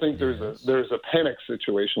I don't think there's a panic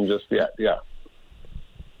situation just yet. Yeah.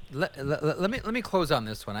 Let me close on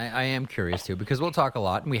this one. I am curious too, because we'll talk a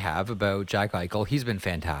lot, and we have, about Jack Eichel. He's been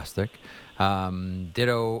fantastic.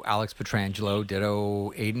 Ditto Alex Petrangelo,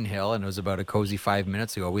 ditto Adin Hill, and it was about a cozy 5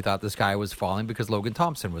 minutes ago. We thought this guy was falling because Logan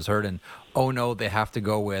Thompson was hurt, and oh no, they have to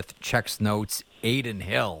go with checks notes Adin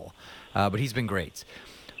Hill. But he's been great.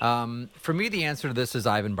 For me, the answer to this is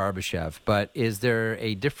Ivan Barbashev, but is there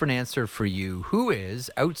a different answer for you? Who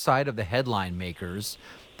is, outside of the headline makers,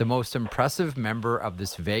 the most impressive member of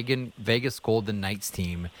this Vegas Golden Knights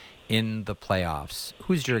team in the playoffs?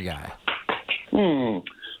 Who's your guy?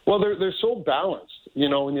 Well, they're so balanced.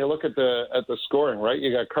 When you look at the scoring, right?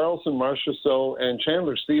 You got Carlson, Marchessault, and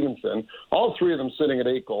Chandler Stevenson. All 3 of them sitting at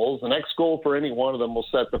 8 goals. The next goal for any one of them will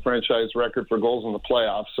set the franchise record for goals in the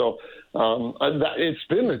playoffs. So it's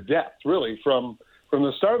been the depth, really, from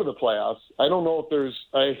the start of the playoffs. I don't know if there's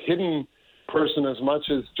a hidden person as much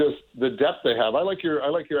as just the depth they have. I like your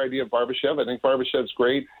idea of Barbashev. I think Barbashev's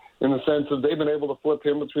great in the sense that they've been able to flip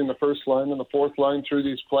him between the first line and the fourth line through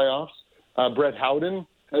these playoffs. Brett Howden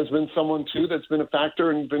has been someone, too, that's been a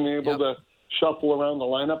factor and been able to shuffle around the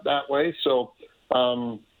lineup that way. So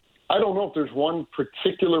I don't know if there's one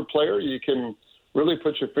particular player you can really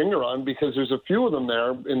put your finger on, because there's a few of them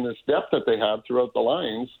there in this depth that they have throughout the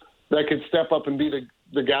lines that could step up and be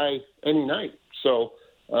the guy any night. So,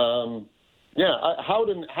 Howden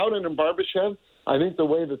and Barbashev, I think the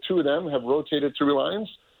way the 2 of them have rotated through lines,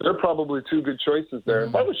 they're probably 2 good choices there.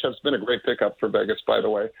 And Barbashev's been a great pickup for Vegas, by the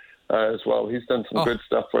way, as well. He's done some good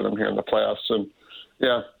stuff for them here in the playoffs. And,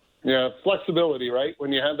 Yeah, flexibility, right?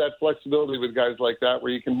 When you have that flexibility with guys like that,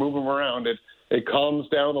 where you can move them around, it calms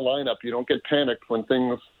down the lineup. You don't get panicked when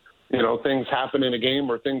things happen in a game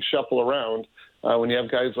or things shuffle around. When you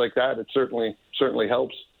have guys like that, it certainly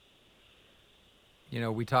helps.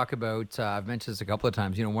 We talk about, I've mentioned this a couple of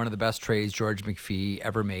times, one of the best trades George McPhee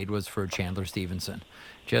ever made was for Chandler Stevenson.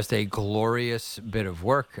 Just a glorious bit of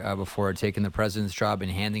work before taking the president's job and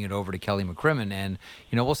handing it over to Kelly McCrimmon. And,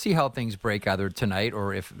 we'll see how things break either tonight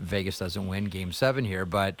or if Vegas doesn't win Game 7 here.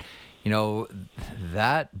 But,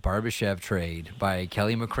 that Barbashev trade by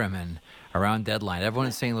Kelly McCrimmon around deadline, everyone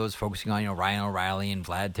in St. Louis focusing on, Ryan O'Reilly and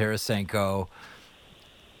Vlad Tarasenko.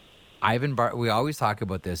 We always talk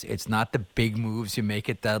about this. It's not the big moves you make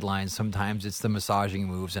at deadline. Sometimes it's the massaging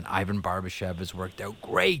moves, and Ivan Barbashev has worked out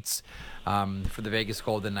great for the Vegas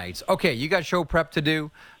Golden Knights. Okay, you got show prep to do.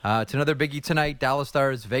 It's another biggie tonight. Dallas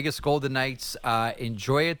Stars, Vegas Golden Knights.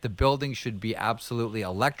 Enjoy it. The building should be absolutely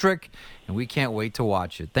electric, and we can't wait to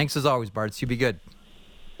watch it. Thanks as always, Bartz. You be good.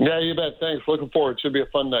 Yeah, you bet. Thanks. Looking forward. Should be a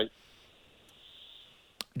fun night.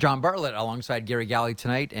 John Bartlett alongside Gary Galley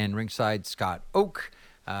tonight, and ringside Scott Oak.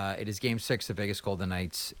 It is Game 6 of Vegas Golden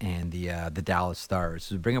Knights and the Dallas Stars.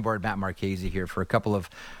 So bring aboard Matt Marchese here for a couple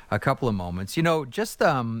of moments. Just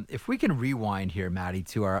if we can rewind here, Matty,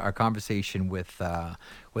 to our conversation with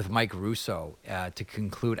Mike Russo to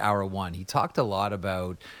conclude hour one. He talked a lot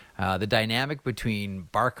about the dynamic between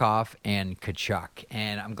Barkov and Tkachuk,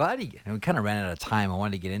 and I'm glad we kind of ran out of time. I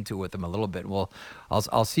wanted to get into it with him a little bit. Well,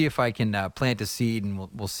 I'll see if I can plant a seed, and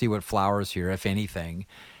we'll see what flowers here, if anything.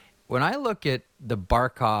 When I look at the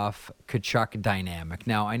Barkov-Tkachuk dynamic,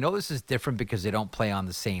 now I know this is different because they don't play on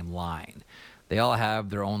the same line. They all have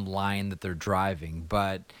their own line that they're driving.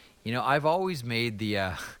 But, I've always made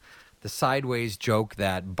the sideways joke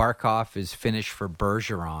that Barkov is Finnish for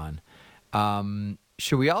Bergeron.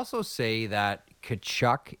 Should we also say that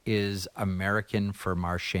Tkachuk is American for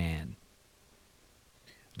Marchand?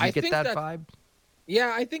 Do you get that vibe?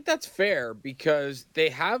 Yeah, I think that's fair because they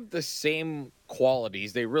have the same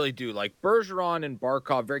qualities. They really do. Like Bergeron and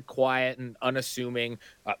Barkov, very quiet and unassuming,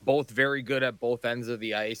 both very good at both ends of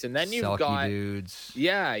the ice. And then you've Selkie got dudes.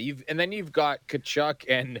 Yeah, you've got Tkachuk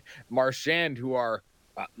and Marchand, who are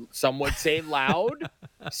some would say loud,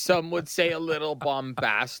 some would say a little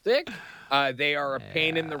bombastic. They are a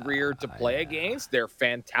pain in the rear to play against. They're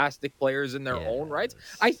fantastic players in their own rights.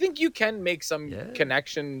 I think you can make some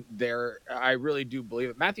connection there. I really do believe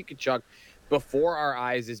it. Matthew Tkachuk, before our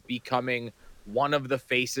eyes, is becoming one of the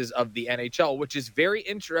faces of the NHL, which is very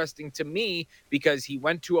interesting to me because he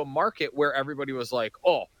went to a market where everybody was like,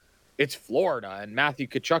 oh, it's Florida and Matthew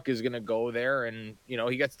Tkachuk is going to go there and,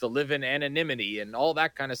 he gets to live in anonymity and all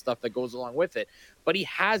that kind of stuff that goes along with it. But he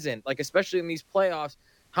hasn't, especially in these playoffs.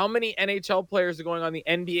 How many NHL players are going on the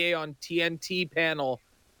NBA on TNT panel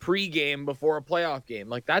pregame before a playoff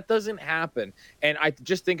game? That doesn't happen. And I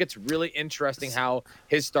just think it's really interesting how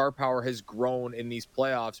his star power has grown in these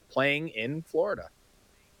playoffs playing in Florida.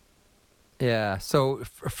 Yeah. So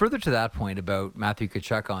further to that point about Matthew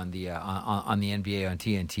Tkachuk on the NBA on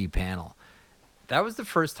TNT panel, that was the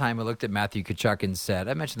first time I looked at Matthew Tkachuk and said,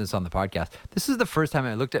 I mentioned this on the podcast, this is the first time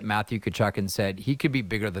I looked at Matthew Tkachuk and said he could be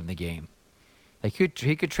bigger than the game. He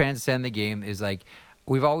could transcend the game.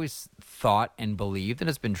 We've always thought and believed, and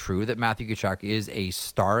it's been true, that Matthew Tkachuk is a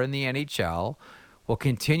star in the NHL, will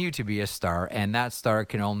continue to be a star, and that star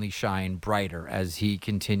can only shine brighter as he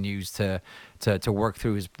continues to work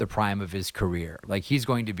through the prime of his career. He's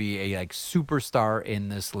going to be a superstar in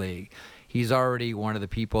this league. He's already one of the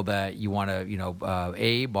people that you want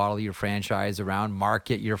to, model your franchise around,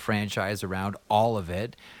 market your franchise around, all of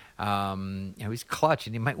it. He's clutch,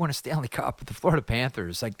 and he might win a Stanley Cup with the Florida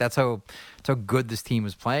Panthers. That's how good this team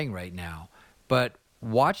is playing right now. But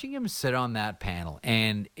watching him sit on that panel,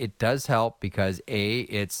 and it does help because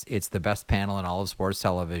it's the best panel in all of sports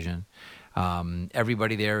television.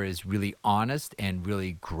 Everybody there is really honest and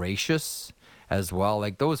really gracious as well.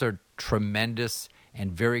 Those are tremendous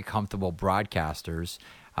and very comfortable broadcasters.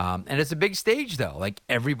 And it's a big stage though.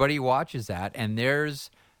 Everybody watches that, and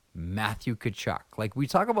there's Matthew Tkachuk. We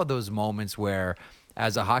talk about those moments where,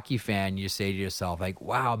 as a hockey fan, you say to yourself,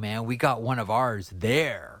 wow, man, we got one of ours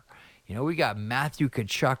there. We got Matthew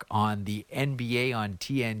Tkachuk on the NBA on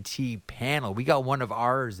TNT panel. We got one of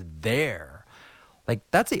ours there.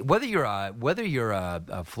 That's it. Whether you're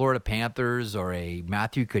a Florida Panthers or a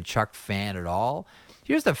Matthew Tkachuk fan at all,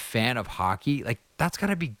 you're just a fan of hockey. That's got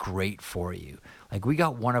to be great for you. We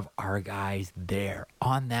got one of our guys there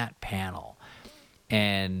on that panel.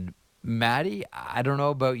 And Maddie, I don't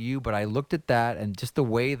know about you, but I looked at that and just the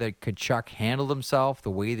way that Tkachuk handled himself, the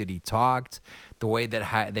way that he talked, the way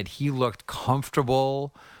that he looked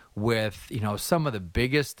comfortable with, some of the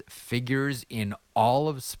biggest figures in all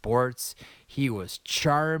of sports. He was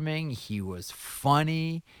charming. He was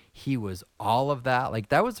funny. He was all of that. Like,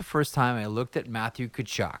 that was the first time I looked at Matthew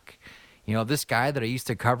Tkachuk. This guy that I used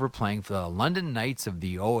to cover playing for the London Knights of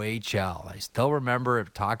the OHL. I still remember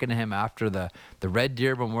talking to him after the Red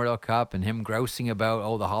Deer Memorial Cup and him grousing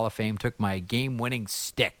about, the Hall of Fame took my game-winning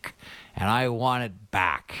stick and I want it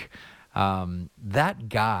back. That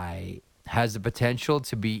guy has the potential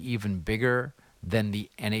to be even bigger than the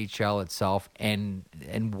NHL itself, and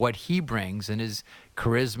what he brings and his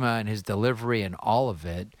charisma and his delivery and all of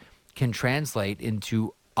it can translate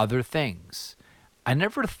into other things. I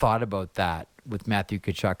never thought about that with Matthew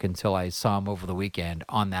Tkachuk until I saw him over the weekend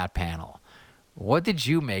on that panel. What did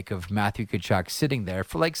you make of Matthew Tkachuk sitting there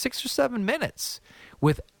for like 6 or 7 minutes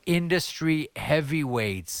with industry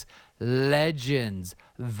heavyweights, legends,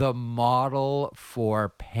 the model for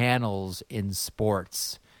panels in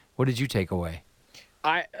sports? What did you take away?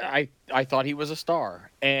 I thought he was a star.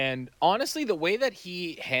 And honestly, the way that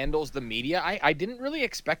he handles the media, I didn't really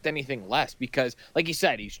expect anything less because, like you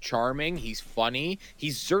said, he's charming, he's funny,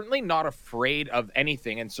 he's certainly not afraid of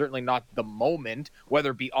anything, and certainly not the moment, whether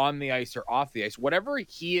it be on the ice or off the ice. Whatever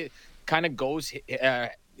he kind of goes,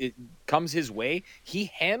 it comes his way, he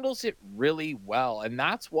handles it really well. And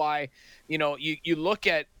that's why, you look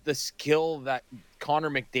at the skill that Connor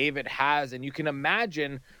McDavid has, and you can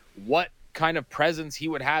imagine what kind of presence he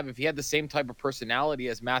would have if he had the same type of personality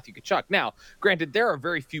as Matthew Tkachuk. Now, granted, there are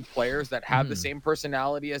very few players that have the same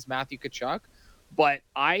personality as Matthew Tkachuk, but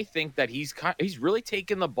I think that he's really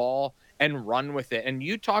taken the ball and run with it. And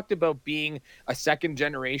you talked about being a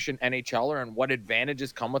second-generation NHLer and what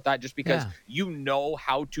advantages come with that just because you know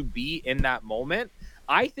how to be in that moment.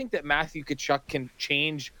 I think that Matthew Tkachuk can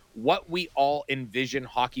change what we all envision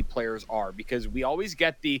hockey players are, because we always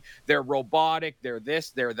get they're robotic, they're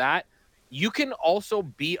this, they're that. You can also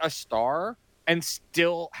be a star and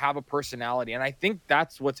still have a personality. And I think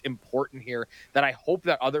that's what's important here, that I hope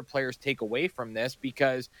that other players take away from this,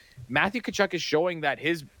 because Matthew Tkachuk is showing that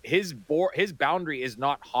his boundary is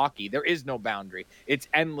not hockey. There is no boundary. It's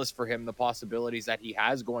endless for him, the possibilities that he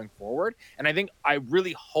has going forward. And I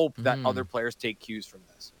really hope that other players take cues from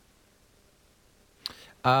this.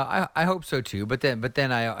 I hope so too, but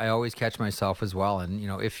then I always catch myself as well. And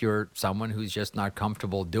if you're someone who's just not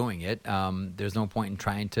comfortable doing it, there's no point in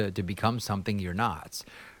trying to become something you're not,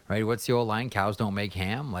 right? What's the old line? Cows don't make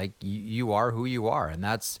ham. Like you are who you are, and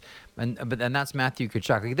that's Matthew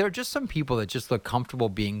Tkachuk. Like, there are just some people that just look comfortable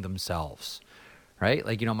being themselves, right?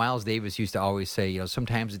 Like Miles Davis used to always say,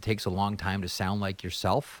 sometimes it takes a long time to sound like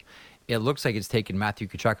yourself. It looks like it's taken Matthew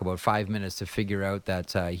Tkachuk about 5 minutes to figure out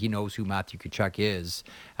that he knows who Matthew Tkachuk is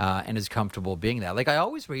and is comfortable being that. Like, I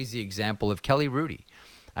always raise the example of Kelly Rudy.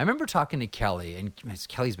 I remember talking to Kelly, and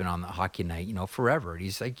Kelly's been on the Hockey Night, forever. And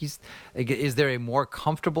he's like, is there a more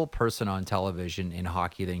comfortable person on television in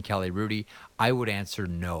hockey than Kelly Rudy? I would answer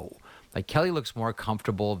no. Like, Kelly looks more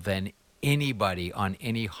comfortable than anybody on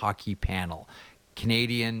any hockey panel.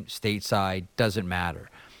 Canadian, stateside, doesn't matter.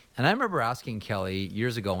 And I remember asking Kelly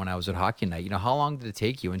years ago when I was at Hockey Night, how long did it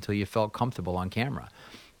take you until you felt comfortable on camera?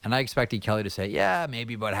 And I expected Kelly to say,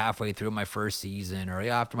 maybe about halfway through my first season, or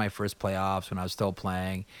after my first playoffs when I was still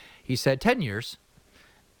playing. He said 10 years.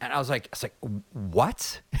 And I was like,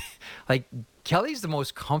 what? Like, Kelly's the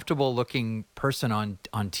most comfortable looking person on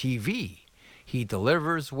TV. He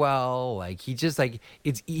delivers well. Like, he's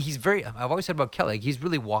very, I've always said about Kelly, like, he's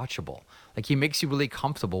really watchable. Like, he makes you really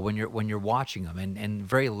comfortable when you're watching him, and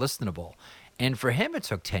very listenable. And for him, it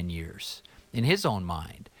took 10 years in his own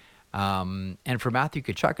mind. And for Matthew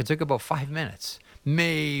Tkachuk, it took about 5 minutes,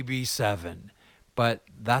 maybe 7. But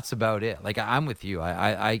that's about it. Like, I'm with you.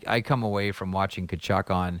 I come away from watching Tkachuk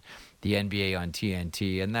on the NBA on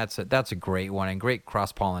TNT, and that's a great one, and great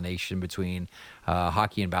cross-pollination between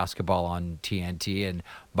hockey and basketball on TNT. And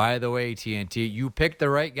by the way, TNT, you picked the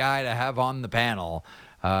right guy to have on the panel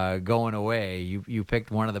going away. You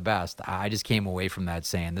picked one of the best. I just came away from that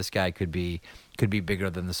saying this guy could be bigger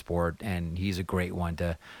than the sport, and he's a great one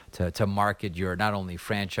to market your not only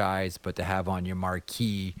franchise but to have on your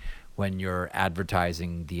marquee when you're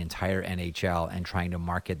advertising the entire NHL and trying to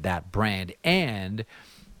market that brand. And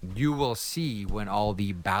you will see when all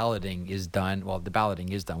the balloting is done. Well, the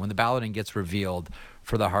balloting is done. When the balloting gets revealed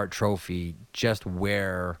for the Hart Trophy, just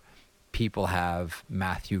where people have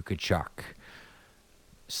Matthew Tkachuk.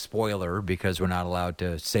 Spoiler, because we're not allowed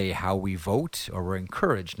to say how we vote, or we're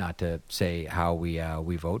encouraged not to say how we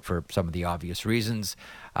vote for some of the obvious reasons.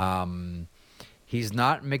 He's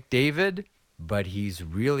not McDavid, but he's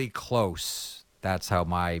really close That's how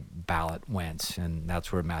my ballot went, and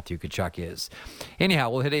that's where Matthew Tkachuk is. Anyhow,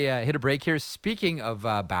 we'll hit a break here. Speaking of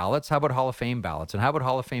ballots, how about Hall of Fame ballots? And how about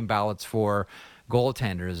Hall of Fame ballots for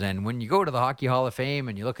goaltenders? And when you go to the Hockey Hall of Fame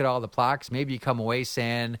and you look at all the plaques, maybe you come away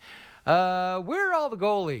saying, where are all the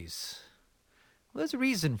goalies? Well, there's a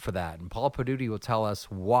reason for that, and Paul Paduti will tell us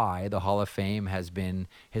why the Hall of Fame has been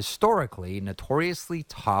historically notoriously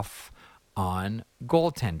tough on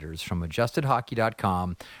goaltenders. From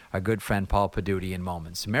adjustedhockey.com, our good friend Paul Paduti in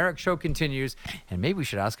moments. Merrick Show continues, and maybe we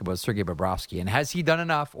should ask about Sergei Bobrovsky, and has he done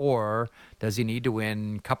enough, or does he need to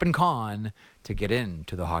win Cup and Con to get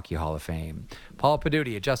into the Hockey Hall of Fame? Paul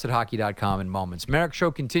Paduti, adjustedhockey.com in moments. Merrick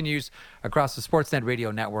Show continues across the Sportsnet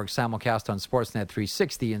radio network, simulcast on Sportsnet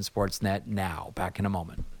 360 and Sportsnet Now. Back in a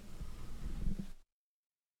moment.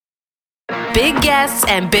 Big guests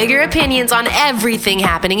and bigger opinions on everything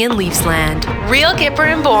happening in Leafsland. Real Kipper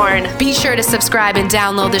and Bourne. Be sure to subscribe and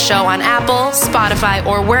download the show on Apple, Spotify,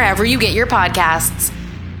 or wherever you get your podcasts.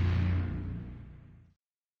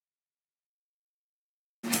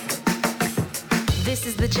 This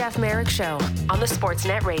is the Jeff Merrick Show on the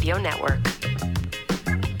Sportsnet Radio Network.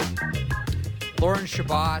 Lauren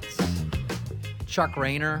Shabbat, Chuck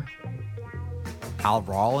Rayner, Al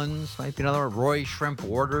Rollins might be another, Roy Shrimp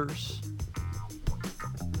Waters.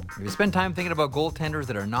 Have you spent time thinking about goaltenders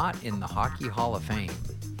that are not in the Hockey Hall of Fame?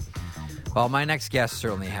 Well, my next guest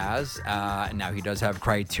certainly has. Now, he does have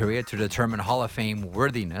criteria to determine Hall of Fame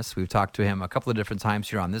worthiness. We've talked to him a couple of different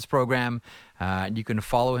times here on this program. You can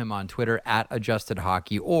follow him on Twitter at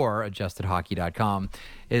AdjustedHockey, or AdjustedHockey.com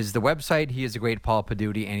is the website. He is a great Paul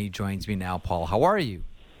Paduti, and he joins me now. Paul, how are you?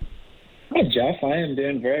 Hi, Jeff. I am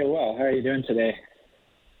doing very well. How are you doing today?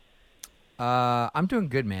 I'm doing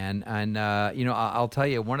good, man. And, I'll tell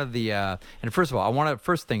you, one of the, and first of all,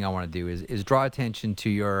 first thing I want to do is draw attention to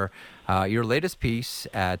your latest piece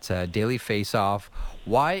at Daily Faceoff.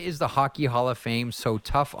 Why is the Hockey Hall of Fame so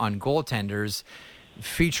tough on goaltenders,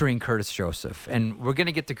 featuring Curtis Joseph? And we're going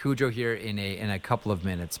to get to Cujo here in a couple of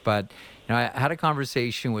minutes. But, I had a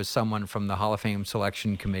conversation with someone from the Hall of Fame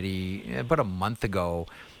Selection Committee about a month ago,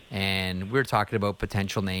 and we were talking about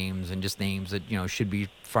potential names and just names that, should be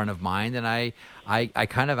front of mind. And I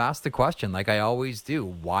kind of asked the question, like I always do,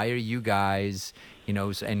 why are you guys,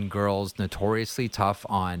 and girls notoriously tough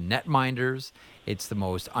on netminders? It's the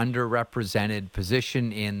most underrepresented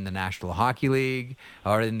position in the National Hockey League,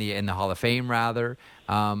 or in the Hall of Fame, rather.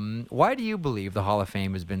 Why do you believe the Hall of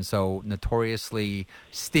Fame has been so notoriously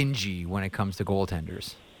stingy when it comes to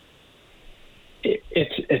goaltenders?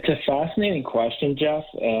 It's a fascinating question, Jeff,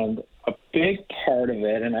 and a big part of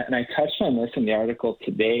it, and I touched on this in the article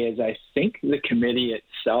today, is I think the committee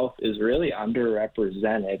itself is really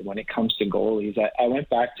underrepresented when it comes to goalies. I went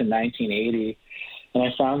back to 1980, and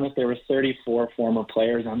I found that there were 34 former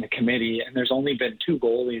players on the committee, and there's only been 2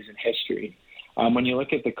 goalies in history. When you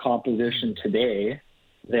look at the composition today,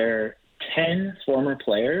 there are 10 former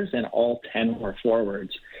players, and all 10 were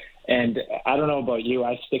forwards. And I don't know about you,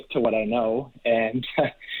 I stick to what I know, and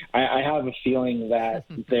I have a feeling that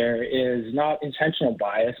there is not intentional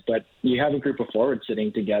bias, but you have a group of forwards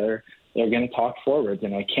sitting together, they're going to talk forwards,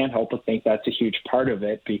 and I can't help but think that's a huge part of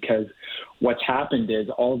it, because what's happened is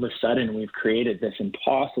all of a sudden we've created this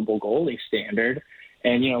impossible goalie standard,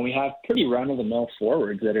 and, we have pretty run-of-the-mill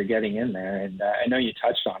forwards that are getting in there, and I know you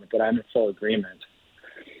touched on it, but I'm in full agreement.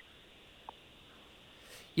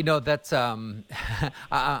 That's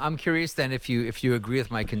I'm curious then if you agree with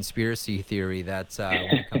my conspiracy theory that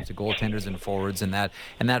when it comes to goaltenders and forwards and that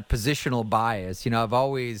positional bias. I've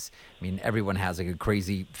always, everyone has a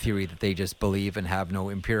crazy theory that they just believe and have no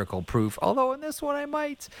empirical proof. Although in this one I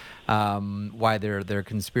might, why their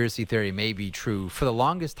conspiracy theory may be true. For the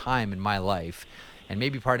longest time in my life, and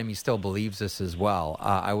maybe part of me still believes this as well,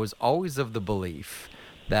 I was always of the belief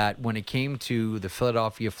that when it came to the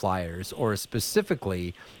Philadelphia Flyers, or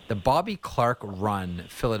specifically the Bobby Clarke run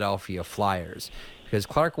Philadelphia Flyers, because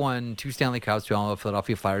Clarke won 2 Stanley Cups, we all know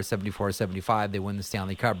Philadelphia Flyers 74-75, they win the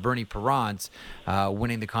Stanley Cup. Bernie Parent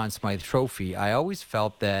winning the Conn Smythe Trophy. I always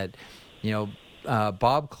felt that,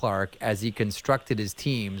 Bob Clarke, as he constructed his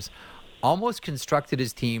teams, almost constructed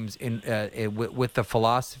his teams with the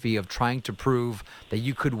philosophy of trying to prove that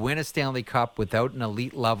you could win a Stanley Cup without an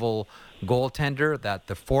elite level goaltender, that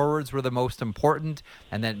the forwards were the most important,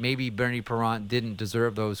 and that maybe Bernie Parent didn't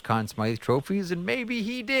deserve those Conn Smythe trophies, and maybe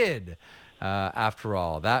he did. After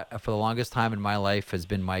all, that for the longest time in my life has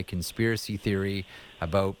been my conspiracy theory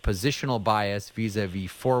about positional bias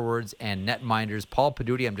vis-a-vis forwards and netminders. Paul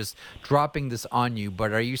Paduti, I'm just dropping this on you,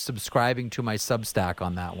 but are you subscribing to my Substack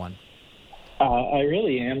on that one? I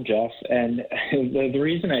really am, Jeff. And the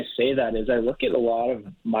reason I say that is I look at a lot of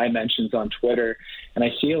my mentions on Twitter, and I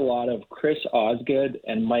see a lot of Chris Osgood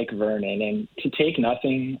and Mike Vernon. And to take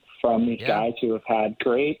nothing from these guys who have had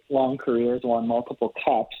great long careers, won multiple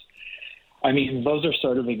cups, I mean, those are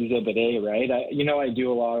sort of Exhibit A, right? I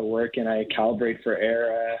do a lot of work, and I calibrate for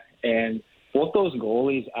ERA, and both those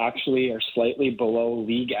goalies actually are slightly below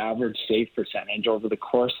league average save percentage over the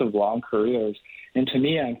course of long careers. And to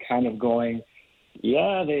me, I'm kind of going,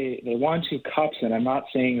 yeah, they won 2 cups, and I'm not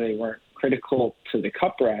saying they weren't critical to the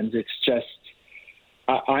cup runs. It's just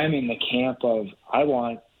I'm in the camp of I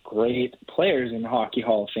want great players in the Hockey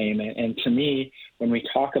Hall of Fame. And to me, when we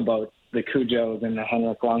talk about the Cujos and the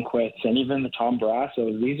Henrik Lundqvists and even the Tom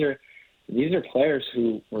Barrassos, these are players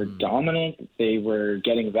who were dominant. They were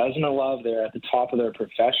getting Vezina love. They're at the top of their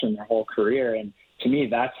profession their whole career. And to me,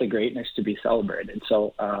 that's the greatness to be celebrated.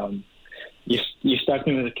 So you stuck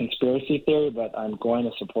me with a conspiracy theory, but I'm going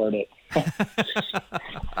to support it.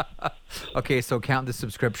 Okay, so count the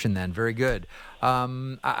subscription then. Very good.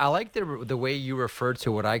 I like the way you refer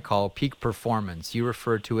to what I call peak performance. You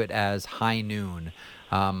refer to it as high noon.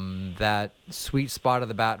 That sweet spot of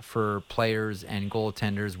the bat for players and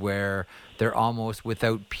goaltenders where they're almost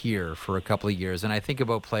without peer for a couple of years. And I think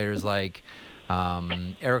about players like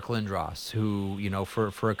Eric Lindros, who,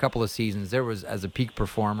 for a couple of seasons, there was, as a peak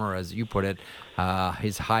performer, as you put it,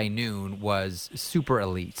 his high noon was super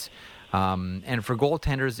elite. And for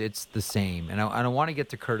goaltenders, it's the same. And I want to get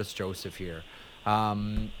to Curtis Joseph here.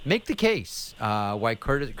 Make the case why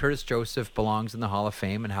Curtis Joseph belongs in the Hall of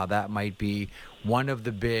Fame and how that might be one of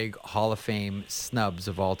the big Hall of Fame snubs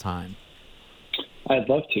of all time. I'd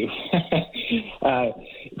love to.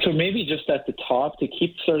 So maybe just at the top, to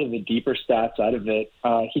keep sort of the deeper stats out of it,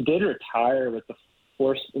 he did retire with the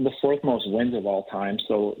fourth most wins of all time.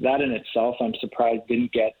 So that in itself, I'm surprised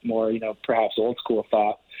didn't get more, perhaps old school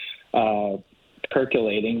thought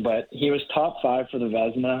percolating. But he was top 5 for the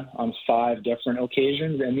Vezina on 5 different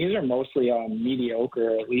occasions, and these are mostly on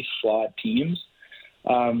mediocre or at least flawed teams.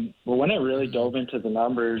 But when I really dove into the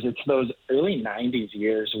numbers, it's those early 90s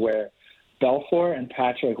years where Belfour and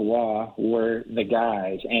Patrick Waugh were the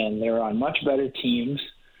guys, and they were on much better teams,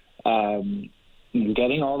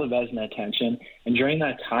 getting all the Vezina attention. And during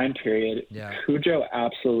that time period, Cujo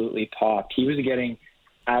absolutely popped. He was getting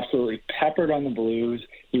absolutely peppered on the Blues.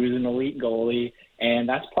 He was an elite goalie, and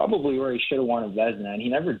that's probably where he should have won a Vezina, and he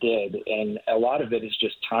never did. And a lot of it is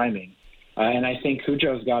just timing. And I think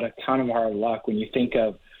Cujo's got a ton of hard luck when you think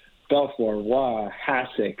of Belfour, Waugh,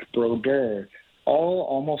 Hasek, Brodeur, all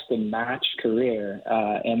almost a matched career,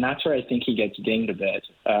 and that's where I think he gets dinged a bit.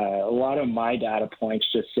 A lot of my data points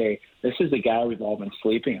just say this is the guy we've all been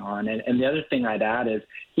sleeping on. And the other thing I'd add is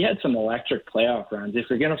he had some electric playoff runs. If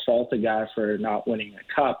you're going to fault a guy for not winning a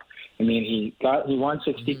cup, I mean, he won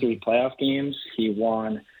 63 playoff games. He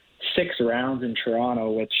won 6 rounds in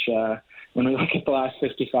Toronto, which when we look at the last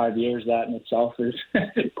 55 years, that in itself is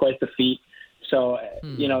quite the feat. So,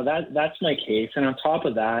 that's my case. And on top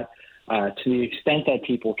of that, to the extent that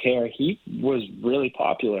people care, he was really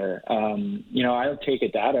popular. I'll take a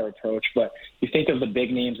data approach, but you think of the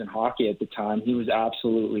big names in hockey at the time, he was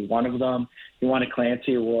absolutely one of them. He won a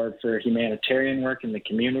Clancy Award for humanitarian work in the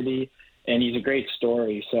community, and he's a great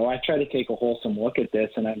story. So I try to take a wholesome look at this,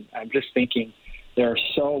 and I'm just thinking there are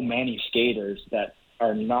so many skaters that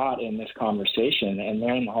are not in this conversation, and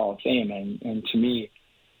they're in the Hall of Fame. And to me,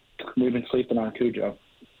 we've been sleeping on Cujo.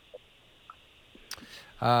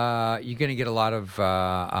 You're going to get a lot of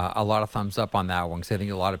thumbs up on that one, because I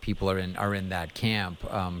think a lot of people are in that camp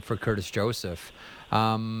for Curtis Joseph.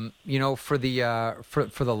 For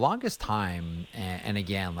the longest time, and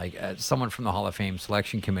again, like someone from the Hall of Fame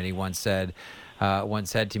selection committee once said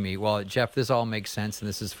to me, "Well, Jeff, this all makes sense and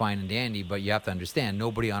this is fine and dandy, but you have to understand,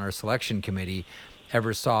 nobody on our selection committee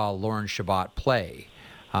ever saw Lauren Chabot play."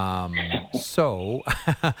 So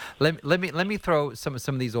let me throw some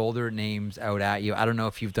of these older names out at you. I don't know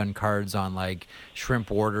if you've done cards on like Shrimp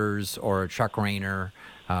Orders or Chuck Rayner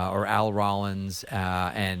or Al Rollins,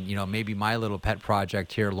 and maybe my little pet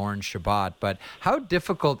project here, Lauren Chabot. But how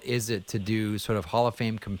difficult is it to do sort of Hall of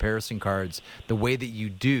Fame comparison cards the way that you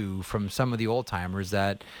do from some of the old timers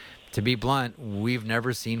that, to be blunt, we've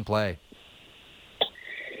never seen play?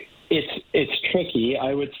 It's tricky.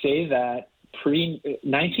 I would say that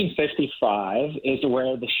pre-1955 is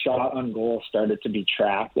where the shot on goal started to be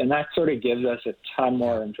tracked, and that sort of gives us a ton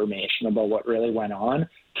more information about what really went on.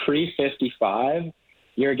 Pre-55,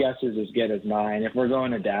 your guess is as good as mine. If we're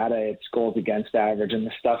going to data, it's goals against average and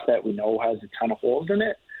the stuff that we know has a ton of holes in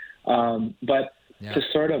it. But to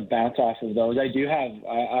sort of bounce off of those,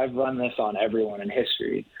 I've run this on everyone in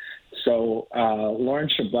history. So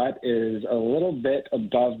Lawrence Chabot is a little bit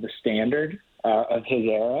above the standard of his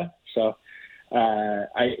era. So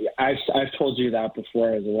I've told you that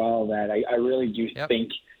before as well, that I really do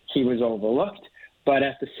think he was overlooked. But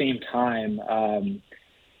at the same time,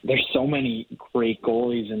 there's so many great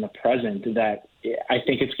goalies in the present that I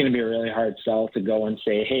think it's going to be a really hard sell to go and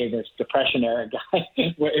say, hey, this Depression era guy,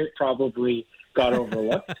 it probably got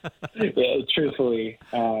overlooked, truthfully.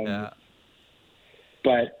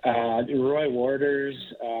 But Roy Waters,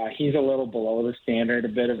 he's a little below the standard, a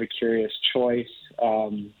bit of a curious choice.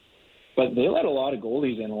 But they let a lot of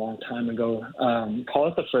goalies in a long time ago. Call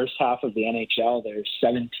it the first half of the NHL. There's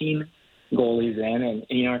 17 goalies in, and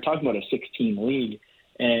we're talking about a 16 league.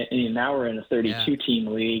 And now we're in a 32-team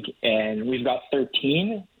league, and we've got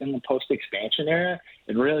 13 in the post-expansion era.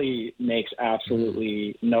 It really makes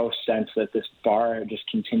absolutely no sense that this bar just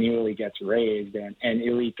continually gets raised, and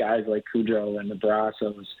elite guys like Kudrow and the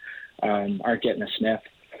Barrassos aren't getting a sniff.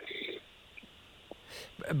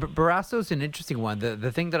 Barrasso's an interesting one.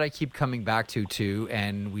 The thing that I keep coming back to, too,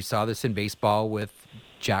 and we saw this in baseball with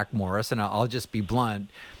Jack Morris, and I'll just be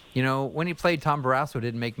blunt, when he played, Tom Barrasso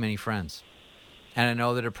didn't make many friends. And I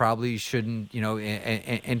know that it probably shouldn't,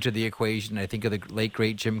 enter the equation. I think of the late,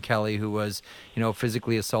 great Jim Kelly, who was,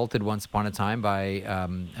 physically assaulted once upon a time by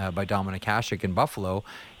Dominic Tkachuk in Buffalo,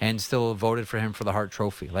 and still voted for him for the Hart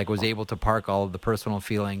Trophy. Like, was able to park all of the personal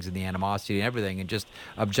feelings and the animosity and everything, and just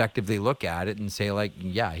objectively look at it and say, like,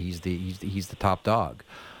 yeah, he's the top dog.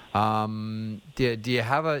 Do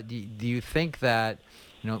you think that,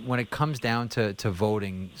 when it comes down to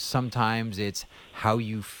voting, sometimes it's how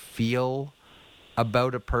you feel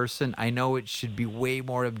about a person? I know it should be way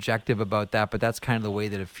more objective about that, but that's kind of the way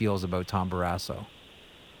that it feels about Tom Barrasso.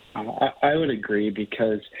 I would agree,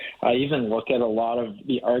 because I even look at a lot of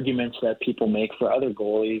the arguments that people make for other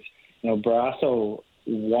goalies. Barrasso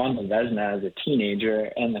won the Vezina as a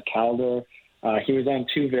teenager and the Calder. He was on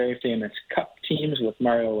two very famous Cup teams with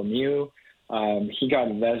Mario Lemieux. He got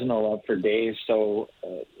Vezina up for days. So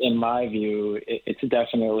in my view, it's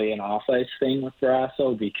definitely an off-ice thing with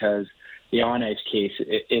Barrasso, because the on-ice case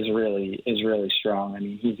is really strong. I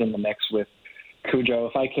mean, he's in the mix with Kudrow.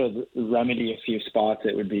 If I could remedy a few spots,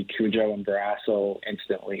 it would be Kudrow and Barrasso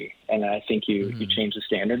instantly. And I think you change the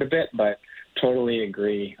standard a bit, but totally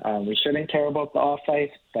agree. We shouldn't care about the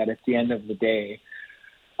off-ice, but at the end of the day,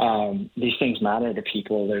 these things matter to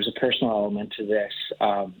people. There's a personal element to this.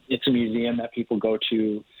 It's a museum that people go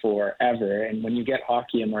to forever. And when you get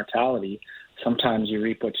hockey immortality, sometimes you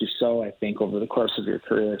reap what you sow, I think, over the course of your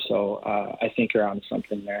career. So I think you're on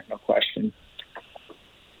something there, no question.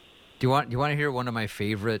 Do you want to hear one of my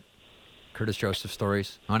favorite Curtis Joseph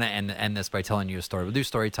stories? I want to end this by telling you a story. We'll do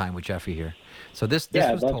story time with Jeffy here. So this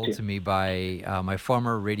was told to me by my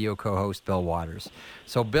former radio co-host, Bill Waters.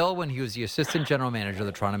 So Bill, when he was the assistant general manager of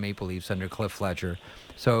the Toronto Maple Leafs under Cliff Fletcher,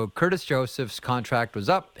 so Curtis Joseph's contract was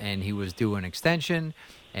up and he was due an extension.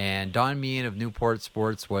 And Don Meehan of Newport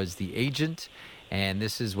Sports was the agent. And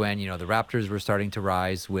this is when, the Raptors were starting to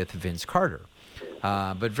rise with Vince Carter.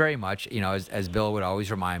 But very much, as Bill would always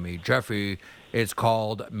remind me, Jeffy, it's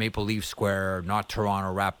called Maple Leaf Square, not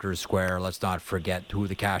Toronto Raptors Square. Let's not forget who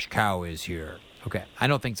the cash cow is here. Okay, I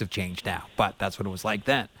know things have changed now, but that's what it was like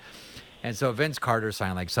then. And so Vince Carter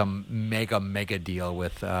signed like some mega deal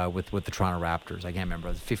with the Toronto Raptors. I can't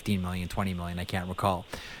remember, 15 million, 20 million, I can't recall.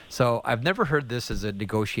 So I've never heard this as a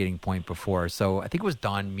negotiating point before. So I think it was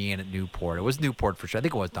Don Meehan at Newport. It was Newport for sure. I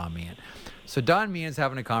think it was Don Meehan. So Don Meehan's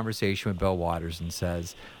having a conversation with Bill Waters and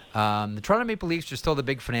says, the Toronto Maple Leafs are still the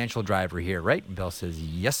big financial driver here, right? And Bill says,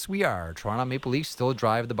 yes, we are. Toronto Maple Leafs still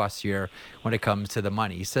drive the bus here when it comes to the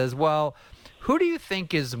money. He says, well, who do you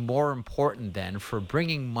think is more important then for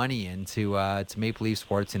bringing money into to Maple Leaf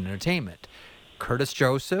Sports and Entertainment? Curtis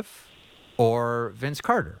Joseph or Vince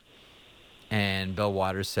Carter? And Bill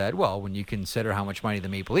Waters said, well, when you consider how much money the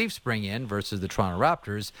Maple Leafs bring in versus the Toronto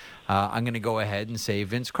Raptors, I'm going to go ahead and say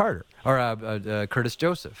Vince Carter or Curtis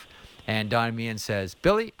Joseph. And Don Meehan says,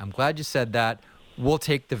 Billy, I'm glad you said that. We'll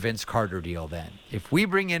take the Vince Carter deal then. If we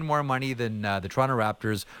bring in more money than the Toronto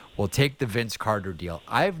Raptors, we'll take the Vince Carter deal.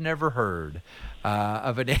 I've never heard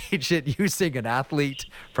of an agent using an athlete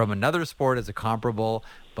from another sport as a comparable,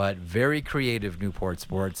 but very creative, Newport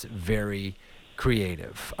Sports, very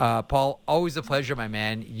creative. Paul, always a pleasure, my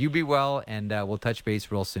man. You be well, and we'll touch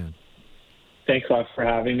base real soon. Thanks a lot for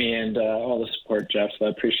having me and all the support, Jeff. I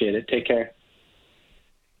appreciate it. Take care.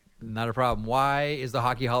 Not a problem. Why is the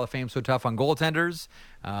Hockey Hall of Fame so tough on goaltenders?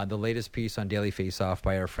 The latest piece on Daily Faceoff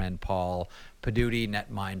by our friend Paul Paduti,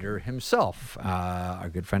 netminder himself, our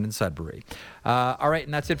good friend in Sudbury. All right,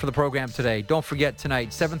 and that's it for the program today. Don't forget tonight,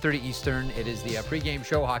 7:30 Eastern, it is the pregame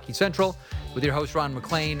show, Hockey Central, with your host, Ron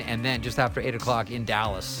McLean. And then just after 8 o'clock in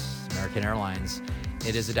Dallas, American Airlines,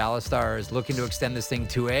 it is the Dallas Stars looking to extend this thing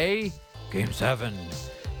to a Game 7.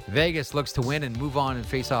 Vegas looks to win and move on and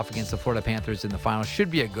face off against the Florida Panthers in the final.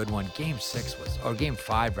 Should be a good one. Game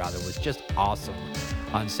 5 was just awesome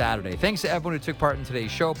on Saturday. Thanks to everyone who took part in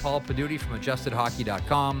today's show. Paul Paduti from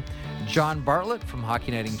AdjustedHockey.com, John Bartlett from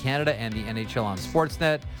Hockey Night in Canada and the NHL on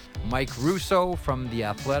Sportsnet, Mike Russo from The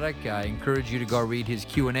Athletic. I encourage you to go read his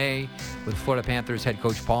Q&A with Florida Panthers head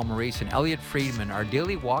coach Paul Maurice and Elliot Friedman. Our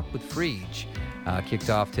daily walk with Frege kicked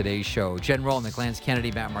off today's show. Jen Roll, Nick Lance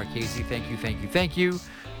Kennedy, Matt Marchese, thank you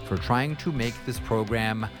for trying to make this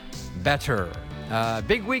program better.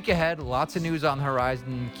 Big week ahead, lots of news on the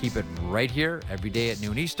horizon. Keep it right here every day at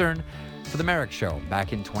noon Eastern for The Merrick Show.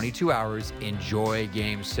 Back in 22 hours. Enjoy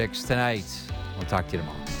Game 6 tonight. We'll talk to you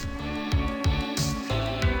tomorrow.